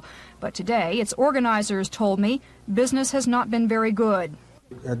All. But today, its organizers told me business has not been very good.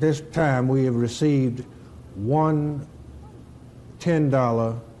 At this time, we have received one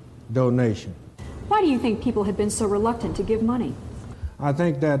 $10 donation. Why do you think people have been so reluctant to give money? I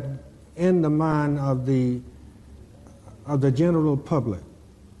think that in the mind of the general public,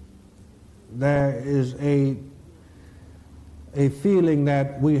 there is a feeling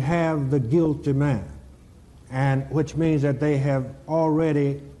that we have the guilty man, and which means that they have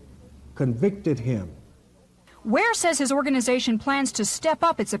already convicted him. Ware says his organization plans to step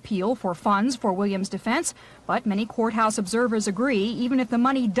up its appeal for funds for Williams' defense, but many courthouse observers agree even if the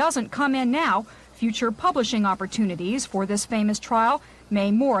money doesn't come in now, future publishing opportunities for this famous trial may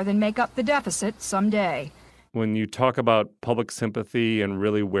more than make up the deficit someday. When you talk about public sympathy and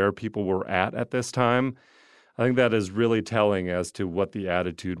really where people were at this time, I think that is really telling as to what the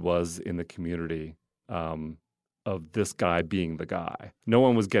attitude was in the community of this guy being the guy. No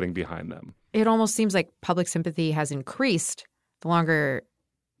one was getting behind them. It almost seems like public sympathy has increased the longer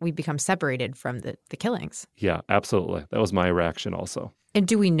we become separated from the killings. Yeah, absolutely. That was my reaction also. And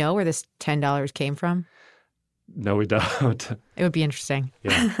do we know where this $10 came from? No, we don't. It would be interesting.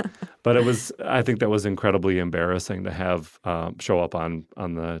 Yeah. But I think that was incredibly embarrassing to have show up on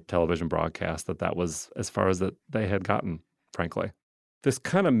the television broadcast that was as far as that they had gotten, frankly. This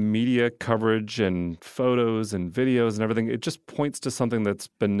kind of media coverage and photos and videos and everything, it just points to something that's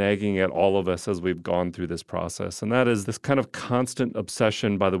been nagging at all of us as we've gone through this process. And that is this kind of constant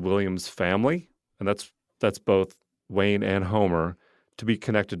obsession by the Williams family, and that's both Wayne and Homer, to be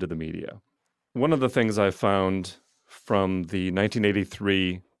connected to the media. One of the things I found from the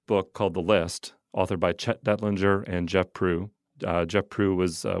 1983 book called The List, authored by Chet Dettlinger and Jeff Prue. Jeff Prue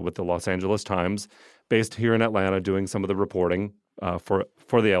was with the Los Angeles Times, based here in Atlanta, doing some of the reporting for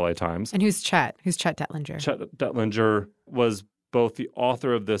the LA Times. And who's Chet? Who's Chet Dettlinger? Chet Dettlinger was both the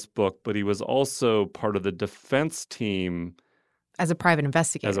author of this book, but he was also part of the defense team. As a private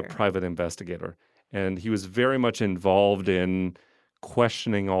investigator. And he was very much involved in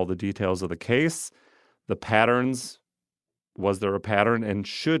questioning all the details of the case, the patterns. Was there a pattern? And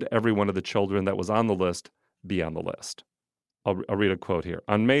should every one of the children that was on the list be on the list? I'll read a quote here.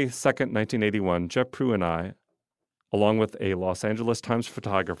 On May 2nd, 1981, Jeff Prue and I, along with a Los Angeles Times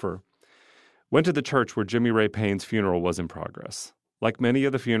photographer, went to the church where Jimmy Ray Payne's funeral was in progress. Like many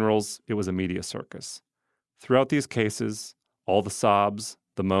of the funerals, it was a media circus. Throughout these cases, all the sobs,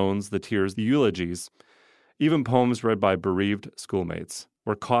 the moans, the tears, the eulogies, even poems read by bereaved schoolmates,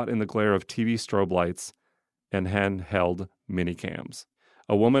 were caught in the glare of TV strobe lights and handheld minicams.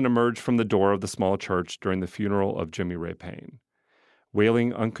 A woman emerged from the door of the small church during the funeral of Jimmy Ray Payne.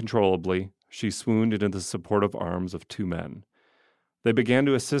 Wailing uncontrollably, she swooned into the supportive arms of two men. They began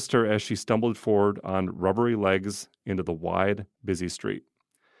to assist her as she stumbled forward on rubbery legs into the wide, busy street.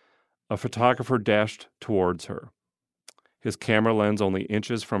 A photographer dashed towards her, his camera lens only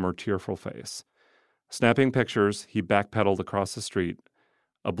inches from her tearful face. Snapping pictures, he backpedaled across the street,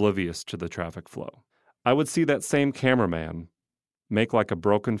 oblivious to the traffic flow. I would see that same cameraman make like a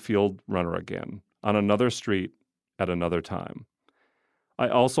broken field runner again on another street at another time. I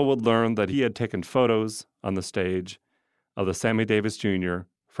also would learn that he had taken photos on the stage of the Sammy Davis Jr.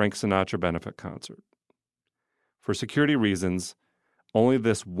 Frank Sinatra benefit concert. For security reasons, only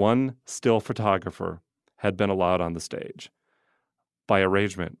this one still photographer had been allowed on the stage by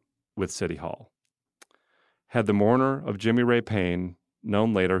arrangement with City Hall. Had the mourner of Jimmy Ray Payne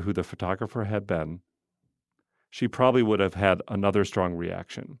known later who the photographer had been, she probably would have had another strong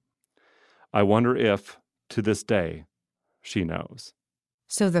reaction. I wonder if, to this day, she knows.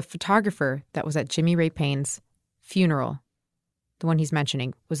 So the photographer that was at Jimmy Ray Payne's funeral, the one he's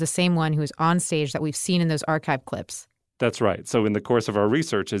mentioning, was the same one who was on stage that we've seen in those archive clips. That's right. So in the course of our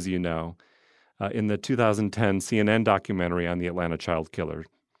research, as you know, in the 2010 CNN documentary on the Atlanta child killer,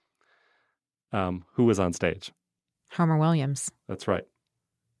 who was on stage? Homer Williams. That's right.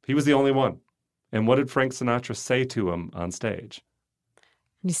 He was the only one. And what did Frank Sinatra say to him on stage?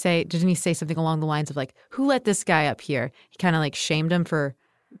 Didn't he say something along the lines of like, who let this guy up here? He kind of like shamed him for...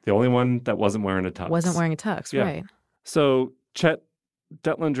 The only one that wasn't wearing a tux. Wasn't wearing a tux, yeah. Right. So Chet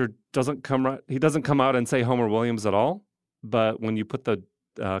Dettlinger doesn't come out and say Homer Williams at all. But when you put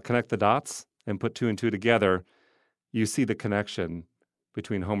connect the dots and put two and two together, you see the connection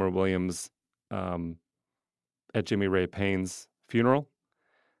between Homer Williams at Jimmy Ray Payne's funeral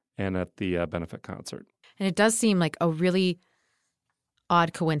and at the benefit concert. And it does seem like a really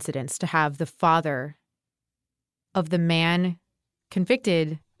odd coincidence to have the father of the man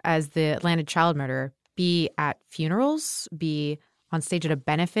convicted as the Atlanta child murderer be at funerals, be on stage at a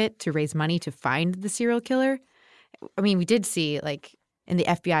benefit to raise money to find the serial killer. I mean, we did see, like, in the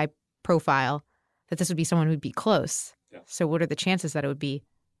FBI profile that this would be someone who would be close. Yeah. So what are the chances that it would be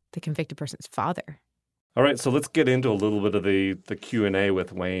the convicted person's father? All right, so let's get into a little bit of the Q&A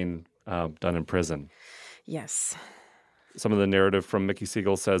with Wayne done in prison. Yes. Some of the narrative from Mickey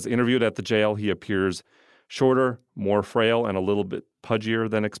Siegel says, interviewed at the jail, he appears shorter, more frail, and a little bit pudgier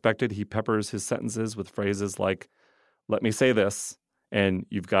than expected. He peppers his sentences with phrases like, let me say this, and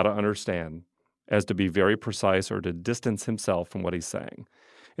you've got to understand, as to be very precise or to distance himself from what he's saying.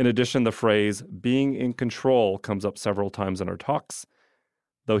 In addition, the phrase, being in control, comes up several times in our talks.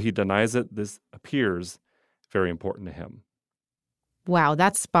 Though he denies it, this appears very important to him. Wow,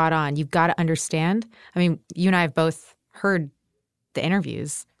 that's spot on. You've got to understand. I mean, you and I have both heard the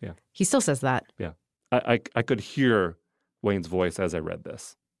interviews. Yeah. He still says that. Yeah. I could hear Wayne's voice as I read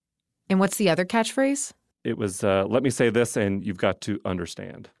this. And what's the other catchphrase? It was, let me say this, and you've got to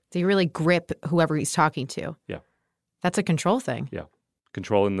understand. So you really grip whoever he's talking to. Yeah. That's a control thing. Yeah.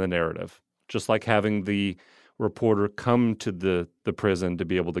 Controlling the narrative. Just like having the reporter come to the prison to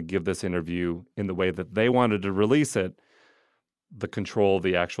be able to give this interview in the way that they wanted to release it, the control of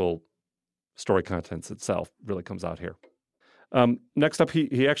the actual story contents itself really comes out here. Next up,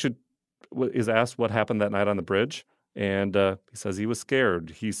 he actually is asked what happened that night on the bridge, and he says he was scared.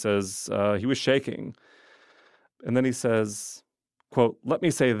 He says he was shaking. And then he says, quote, let me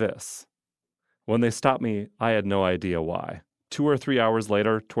say this. When they stopped me, I had no idea why. 2 or 3 hours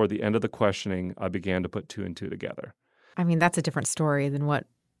later, toward the end of the questioning, I began to put two and two together. I mean, that's a different story than what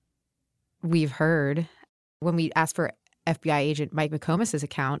we've heard. When we asked for FBI agent Mike McComas'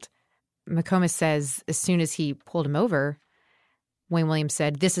 account, McComas says as soon as he pulled him over, Wayne Williams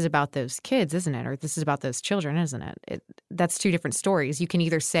said, this is about those kids, isn't it? Or this is about those children, isn't it? That's two different stories. You can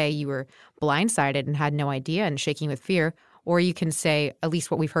either say you were blindsided and had no idea and shaking with fear, or you can say at least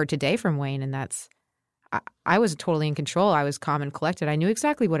what we've heard today from Wayne, and that's, I was totally in control. I was calm and collected. I knew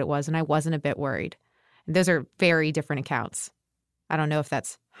exactly what it was, and I wasn't a bit worried. And those are very different accounts. I don't know if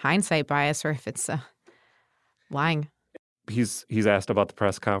that's hindsight bias or if it's lying. He's asked about the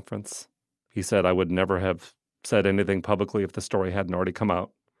press conference. He said, I would never have said anything publicly if the story hadn't already come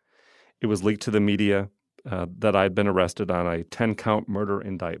out. It was leaked to the media that I'd been arrested on a 10-count murder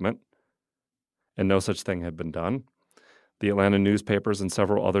indictment, and no such thing had been done. The Atlanta newspapers and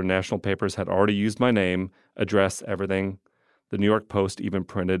several other national papers had already used my name, address, everything. The New York Post even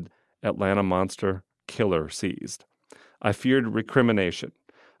printed Atlanta Monster Killer seized. I feared recrimination.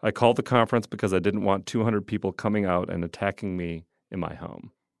 I called the conference because I didn't want 200 people coming out and attacking me in my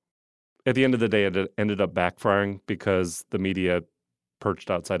home. At the end of the day, it ended up backfiring because the media perched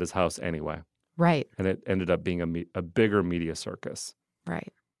outside his house anyway. Right. And it ended up being a bigger media circus.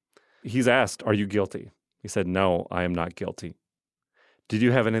 Right. He's asked, are you guilty? He said, no, I am not guilty. Did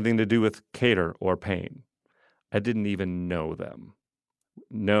you have anything to do with Cater or Payne? I didn't even know them.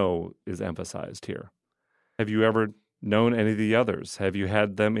 No is emphasized here. Have you ever known any of the others? Have you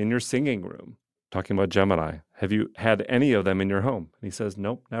had them in your singing room? Talking about Gemini. Have you had any of them in your home? And he says,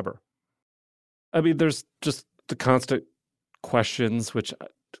 nope, never. I mean, there's just the constant questions which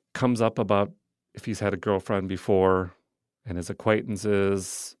comes up about if he's had a girlfriend before and his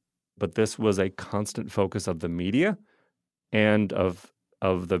acquaintances. But this was a constant focus of the media and of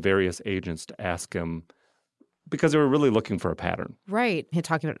the various agents to ask him because they were really looking for a pattern. Right. He's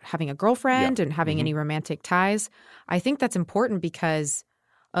talking about having a girlfriend and having any romantic ties. I think that's important because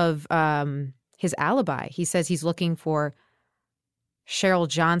of his alibi. He says he's looking for Cheryl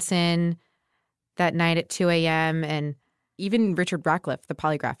Johnson that night at 2 a.m. And even Richard Ratcliffe, the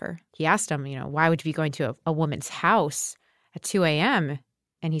polygrapher, he asked him, why would you be going to a woman's house at 2 a.m.?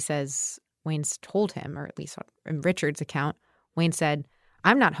 And he says Wayne's told him, or at least in Richard's account, Wayne said,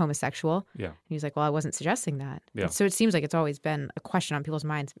 I'm not homosexual. Yeah. And he was like, well, I wasn't suggesting that. Yeah. So it seems like it's always been a question on people's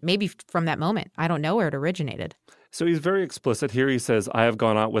minds, maybe from that moment. I don't know where it originated. So he's very explicit here. He says, I have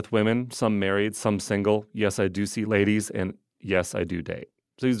gone out with women, some married, some single. Yes, I do see ladies, and yes, I do date.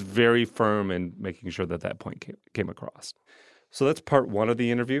 So he's very firm in making sure that point came across. So that's part one of the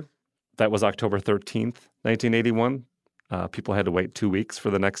interview. That was October 13th, 1981. People had to wait 2 weeks for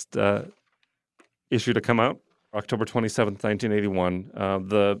the next issue to come out. October 27th, 1981.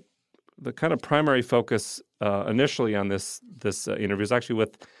 The kind of primary focus initially on this interview is actually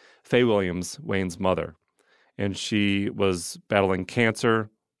with Faye Williams, Wayne's mother. And she was battling cancer,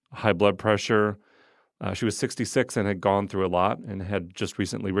 high blood pressure. She was 66 and had gone through a lot and had just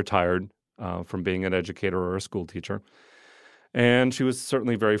recently retired from being an educator or a school teacher. And she was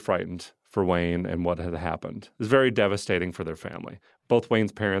certainly very frightened for Wayne and what had happened. It was very devastating for their family. Both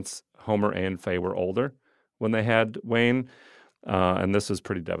Wayne's parents, Homer and Faye, were older when they had Wayne, and this was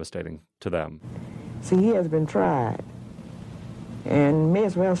pretty devastating to them. See, he has been tried, and may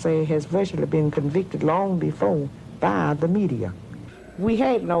as well say has virtually been convicted long before by the media. We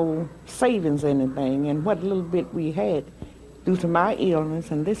had no savings or anything, and what little bit we had, due to my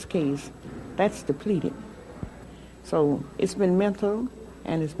illness in this case, that's depleted. So it's been mental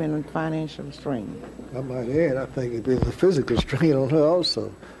and it's been a financial strain. I might add, I think it's been a physical strain on her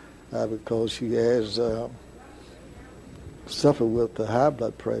also, because she has suffered with the high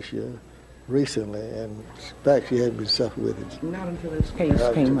blood pressure recently, and in fact she hadn't been suffering with it. Not until this case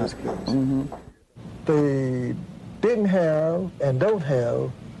came up. Mm-hmm. They didn't have and don't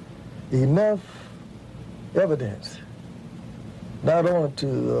have enough evidence, not only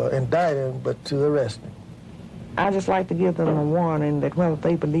to indict him, but to arrest him. I just like to give them a warning that whether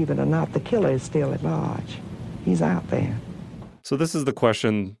they believe it or not, the killer is still at large. He's out there. So this is the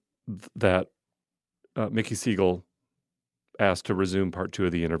question that Mickey Siegel asked to resume part two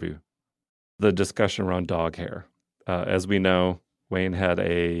of the interview, the discussion around dog hair. As we know, Wayne had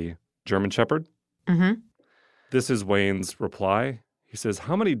a German Shepherd. Mm-hmm. This is Wayne's reply. He says,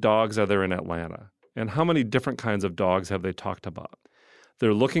 how many dogs are there in Atlanta? And how many different kinds of dogs have they talked about?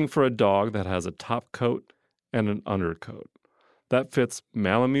 They're looking for a dog that has a top coat and an undercoat. That fits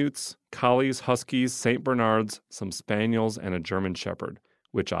Malamutes, Collies, Huskies, St. Bernards, some Spaniels, and a German Shepherd,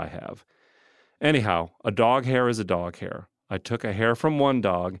 which I have. Anyhow, a dog hair is a dog hair. I took a hair from one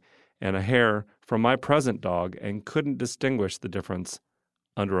dog and a hair from my present dog and couldn't distinguish the difference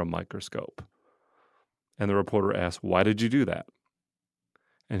under a microscope. And the reporter asked, why did you do that?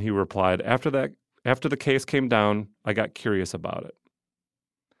 And he replied, after the case came down, I got curious about it.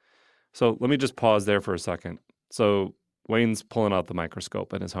 So let me just pause there for a second. So Wayne's pulling out the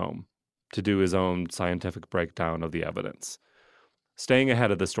microscope in his home to do his own scientific breakdown of the evidence. Staying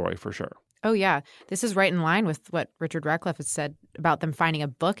ahead of the story for sure. Oh, yeah. This is right in line with what Richard Ratcliffe has said about them finding a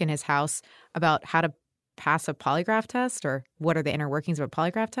book in his house about how to pass a polygraph test, or what are the inner workings of a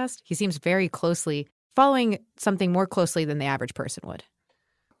polygraph test. He seems very closely following something more closely than the average person would.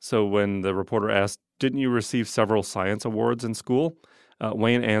 So when the reporter asked, didn't you receive several science awards in school?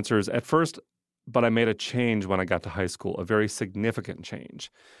 Wayne answers, at first, but I made a change when I got to high school, a very significant change.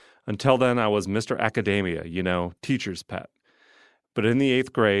 Until then, I was Mr. Academia, teacher's pet. But in the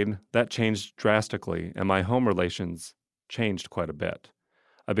 8th grade, that changed drastically, and my home relations changed quite a bit.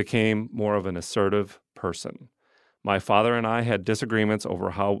 I became more of an assertive person. My father and I had disagreements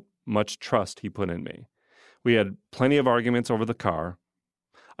over how much trust he put in me. We had plenty of arguments over the car.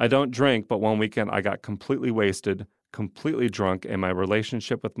 I don't drink, but one weekend I got completely wasted, completely drunk, and my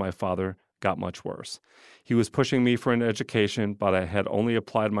relationship with my father got much worse. He was pushing me for an education, but I had only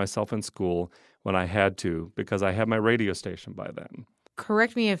applied myself in school when I had to because I had my radio station by then.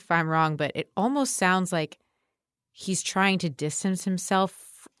 Correct me if I'm wrong, but it almost sounds like he's trying to distance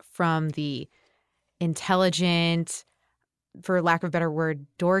himself from the intelligent, for lack of a better word,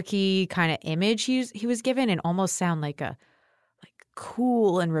 dorky kind of image he was given, and almost sound like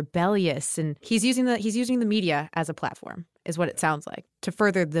cool and rebellious. And he's using the media as a platform, is what it sounds like, to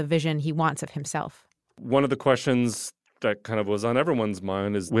further the vision he wants of himself. One of the questions that kind of was on everyone's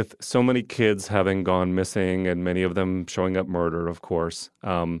mind is, with so many kids having gone missing and many of them showing up murdered, of course,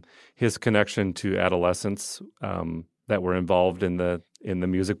 his connection to adolescents that were involved in the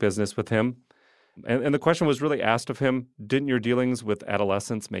music business with him. And the question was really asked of him, didn't your dealings with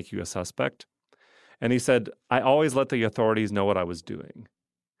adolescents make you a suspect? And he said, I always let the authorities know what I was doing.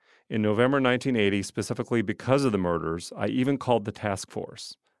 In November 1980, specifically because of the murders, I even called the task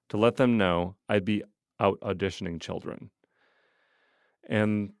force to let them know I'd be out auditioning children.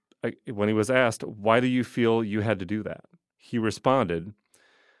 And when he was asked, why do you feel you had to do that? He responded,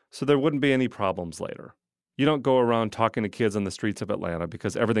 so there wouldn't be any problems later. You don't go around talking to kids on the streets of Atlanta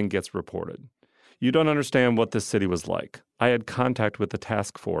because everything gets reported. You don't understand what this city was like. I had contact with the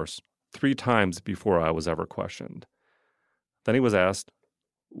task force 3 times before I was ever questioned. Then he was asked,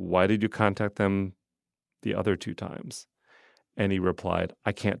 why did you contact them the other 2 times? And he replied,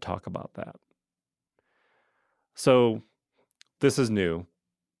 I can't talk about that. So this is new.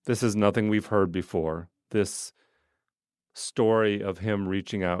 This is nothing we've heard before. This story of him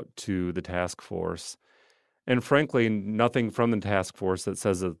reaching out to the task force, and frankly, nothing from the task force that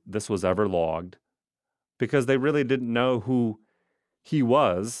says that this was ever logged, because they really didn't know who he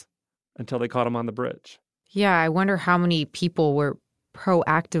was until they caught him on the bridge. Yeah, I wonder how many people were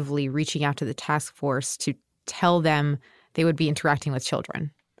proactively reaching out to the task force to tell them they would be interacting with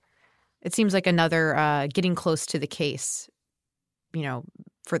children. It seems like another getting close to the case,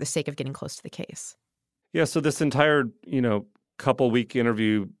 for the sake of getting close to the case. Yeah, so this entire, couple-week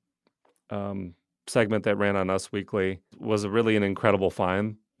interview segment that ran on Us Weekly was really an incredible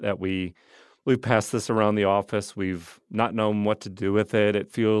find that we've passed this around the office. We've not known what to do with it. It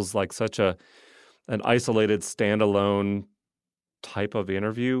feels like such an isolated, standalone type of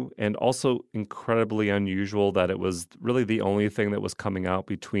interview, and also incredibly unusual that it was really the only thing that was coming out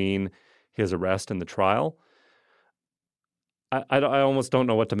between his arrest and the trial. I almost don't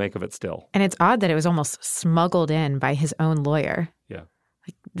know what to make of it still. And it's odd that it was almost smuggled in by his own lawyer. Yeah.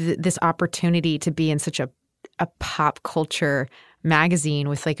 This opportunity to be in such a pop culture magazine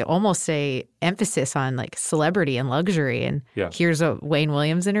with almost a emphasis on celebrity and luxury. And here's a Wayne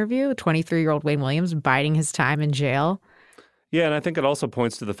Williams interview, 23-year-old Wayne Williams biding his time in jail. Yeah, and I think it also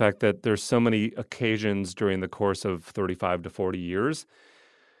points to the fact that there's so many occasions during the course of 35 to 40 years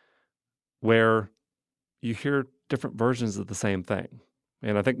where you hear different versions of the same thing.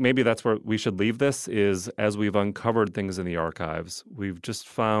 And I think maybe that's where we should leave this, is as we've uncovered things in the archives, we've just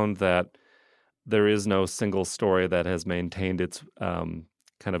found that there is no single story that has maintained its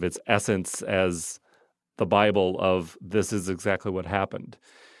its essence as the Bible of this is exactly what happened.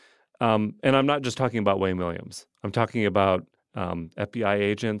 And I'm not just talking about Wayne Williams. I'm talking about FBI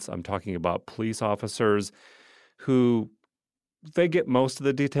agents. I'm talking about police officers who they get most of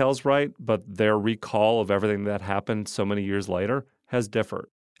the details right, but their recall of everything that happened so many years later has differed.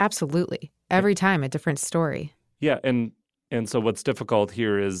 Absolutely. Every time a different story. Yeah, and so what's difficult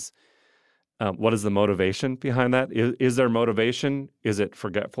here is what is the motivation behind that? Is there motivation? Is it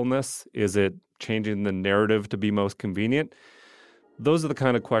forgetfulness? Is it changing the narrative to be most convenient? Those are the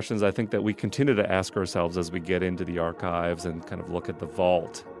kind of questions I think that we continue to ask ourselves as we get into the archives and kind of look at the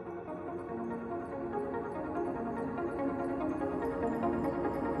vault.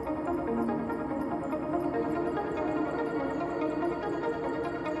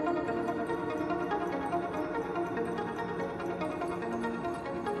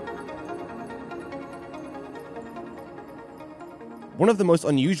 One of the most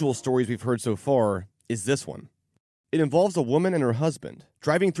unusual stories we've heard so far is this one. It involves a woman and her husband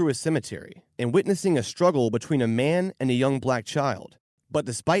driving through a cemetery and witnessing a struggle between a man and a young black child. But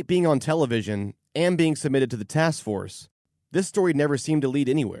despite being on television and being submitted to the task force, this story never seemed to lead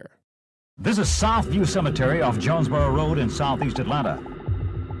anywhere. This is Southview Cemetery off Jonesboro Road in southeast Atlanta.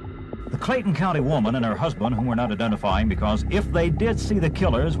 The Clayton County woman and her husband, whom we're not identifying because if they did see the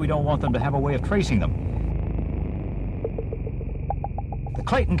killers, we don't want them to have a way of tracing them. The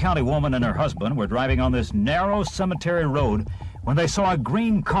Clayton County woman and her husband were driving on this narrow cemetery road when they saw a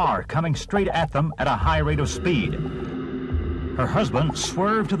green car coming straight at them at a high rate of speed. Her husband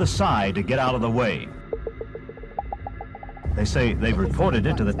swerved to the side to get out of the way. They say they've reported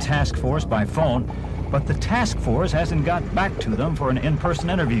it to the task force by phone, but the task force hasn't got back to them for an in-person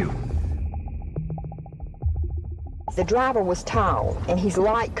interview. The driver was tall, and he's a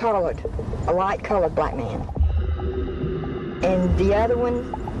light-colored black man. And the other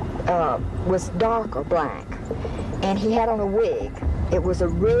one was darker black, and he had on a wig. It was a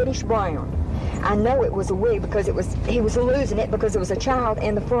reddish brown. I know it was a wig because he was losing it because there was a child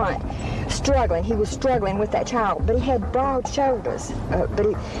in the front struggling. He was struggling with that child, but he had broad shoulders.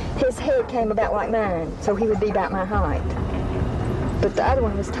 His head came about like mine, so he would be about my height. But the other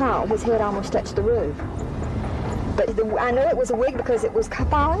one was tall. His head almost touched the roof. But I know it was a wig because it was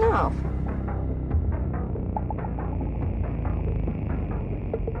falling off.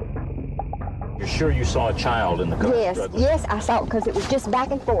 You're sure you saw a child in the car? Yes, I saw it because it was just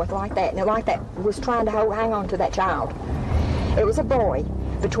back and forth like that, and like that was trying to hang on to that child. It was a boy,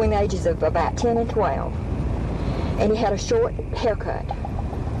 between the ages of about 10 and 12. And he had a short haircut.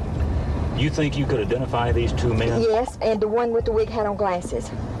 You think you could identify these two men? Yes, and the one with the wig had on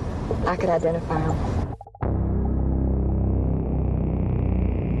glasses. I could identify him.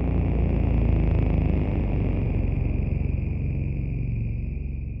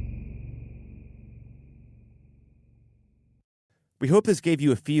 We hope this gave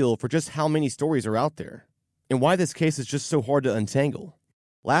you a feel for just how many stories are out there, and why this case is just so hard to untangle.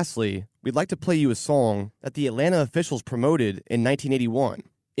 Lastly, we'd like to play you a song that the Atlanta officials promoted in 1981,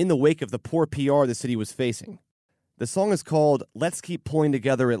 in the wake of the poor PR the city was facing. The song is called Let's Keep Pulling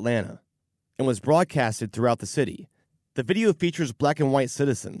Together Atlanta, and was broadcasted throughout the city. The video features black and white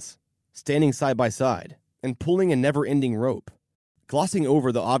citizens, standing side by side, and pulling a never-ending rope. Glossing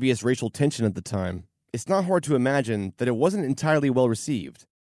over the obvious racial tension at the time, it's not hard to imagine that it wasn't entirely well received.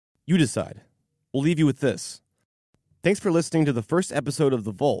 You decide. We'll leave you with this. Thanks for listening to the first episode of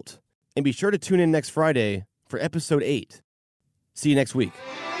The Vault, and be sure to tune in next Friday for episode 8. See you next week.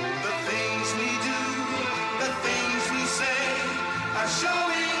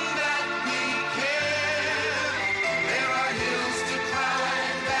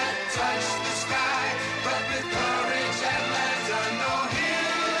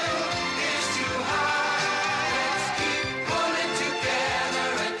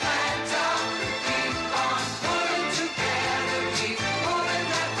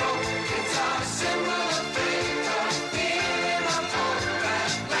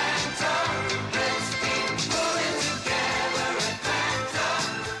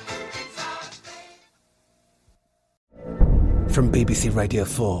 From BBC Radio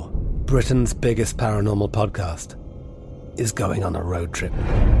 4, Britain's biggest paranormal podcast is going on a road trip.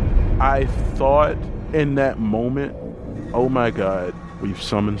 I thought in that moment, oh my God, we've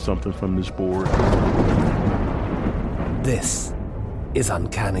summoned something from this board. This is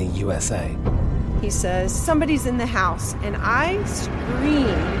Uncanny USA. He says, somebody's in the house, and I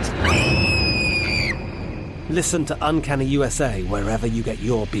screamed. Listen to Uncanny USA wherever you get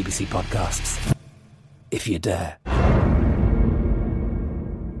your BBC podcasts, if you dare.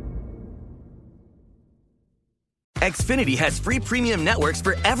 Xfinity has free premium networks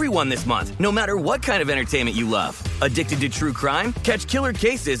for everyone this month, no matter what kind of entertainment you love. Addicted to true crime? Catch killer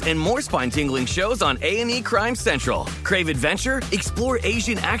cases and more spine-tingling shows on A&E Crime Central. Crave adventure? Explore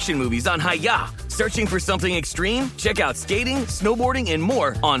Asian action movies on Hi-YAH. Searching for something extreme? Check out skating, snowboarding, and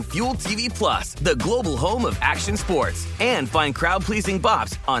more on Fuel TV Plus, the global home of action sports. And find crowd-pleasing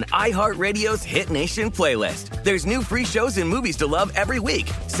bops on iHeartRadio's Hit Nation playlist. There's new free shows and movies to love every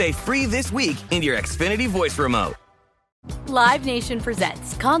week. Say free this week in your Xfinity voice remote. Live Nation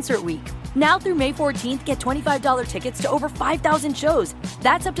presents Concert Week. Now through May 14th, get $25 tickets to over 5,000 shows.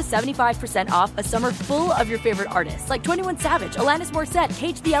 That's up to 75% off a summer full of your favorite artists like 21 Savage, Alanis Morissette,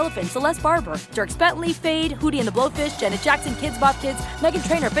 Cage the Elephant, Celeste Barber, Dierks Bentley, Fade, Hootie and the Blowfish, Janet Jackson, Kidz Bop Kids, Meghan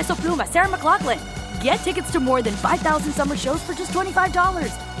Trainor, Peso Pluma, Sarah McLachlan. Get tickets to more than 5,000 summer shows for just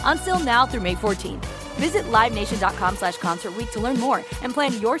 $25. Until now through May 14th. Visit LiveNation.com/Concert Week to learn more and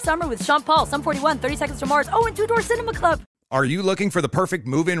plan your summer with Sean Paul, Sum 41, 30 Seconds to Mars, and Two Door Cinema Club. Are you looking for the perfect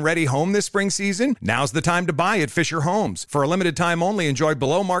move-in ready home this spring season? Now's the time to buy at Fisher Homes. For a limited time only, enjoy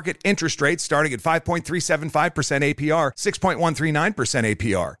below-market interest rates starting at 5.375% APR, 6.139%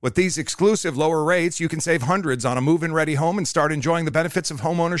 APR. With these exclusive lower rates, you can save hundreds on a move-in ready home and start enjoying the benefits of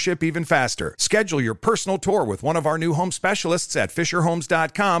homeownership even faster. Schedule your personal tour with one of our new home specialists at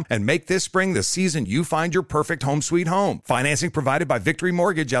FisherHomes.com and make this spring the season you find your perfect home sweet home. Financing provided by Victory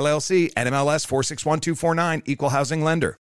Mortgage, LLC, NMLS 461249, Equal Housing Lender.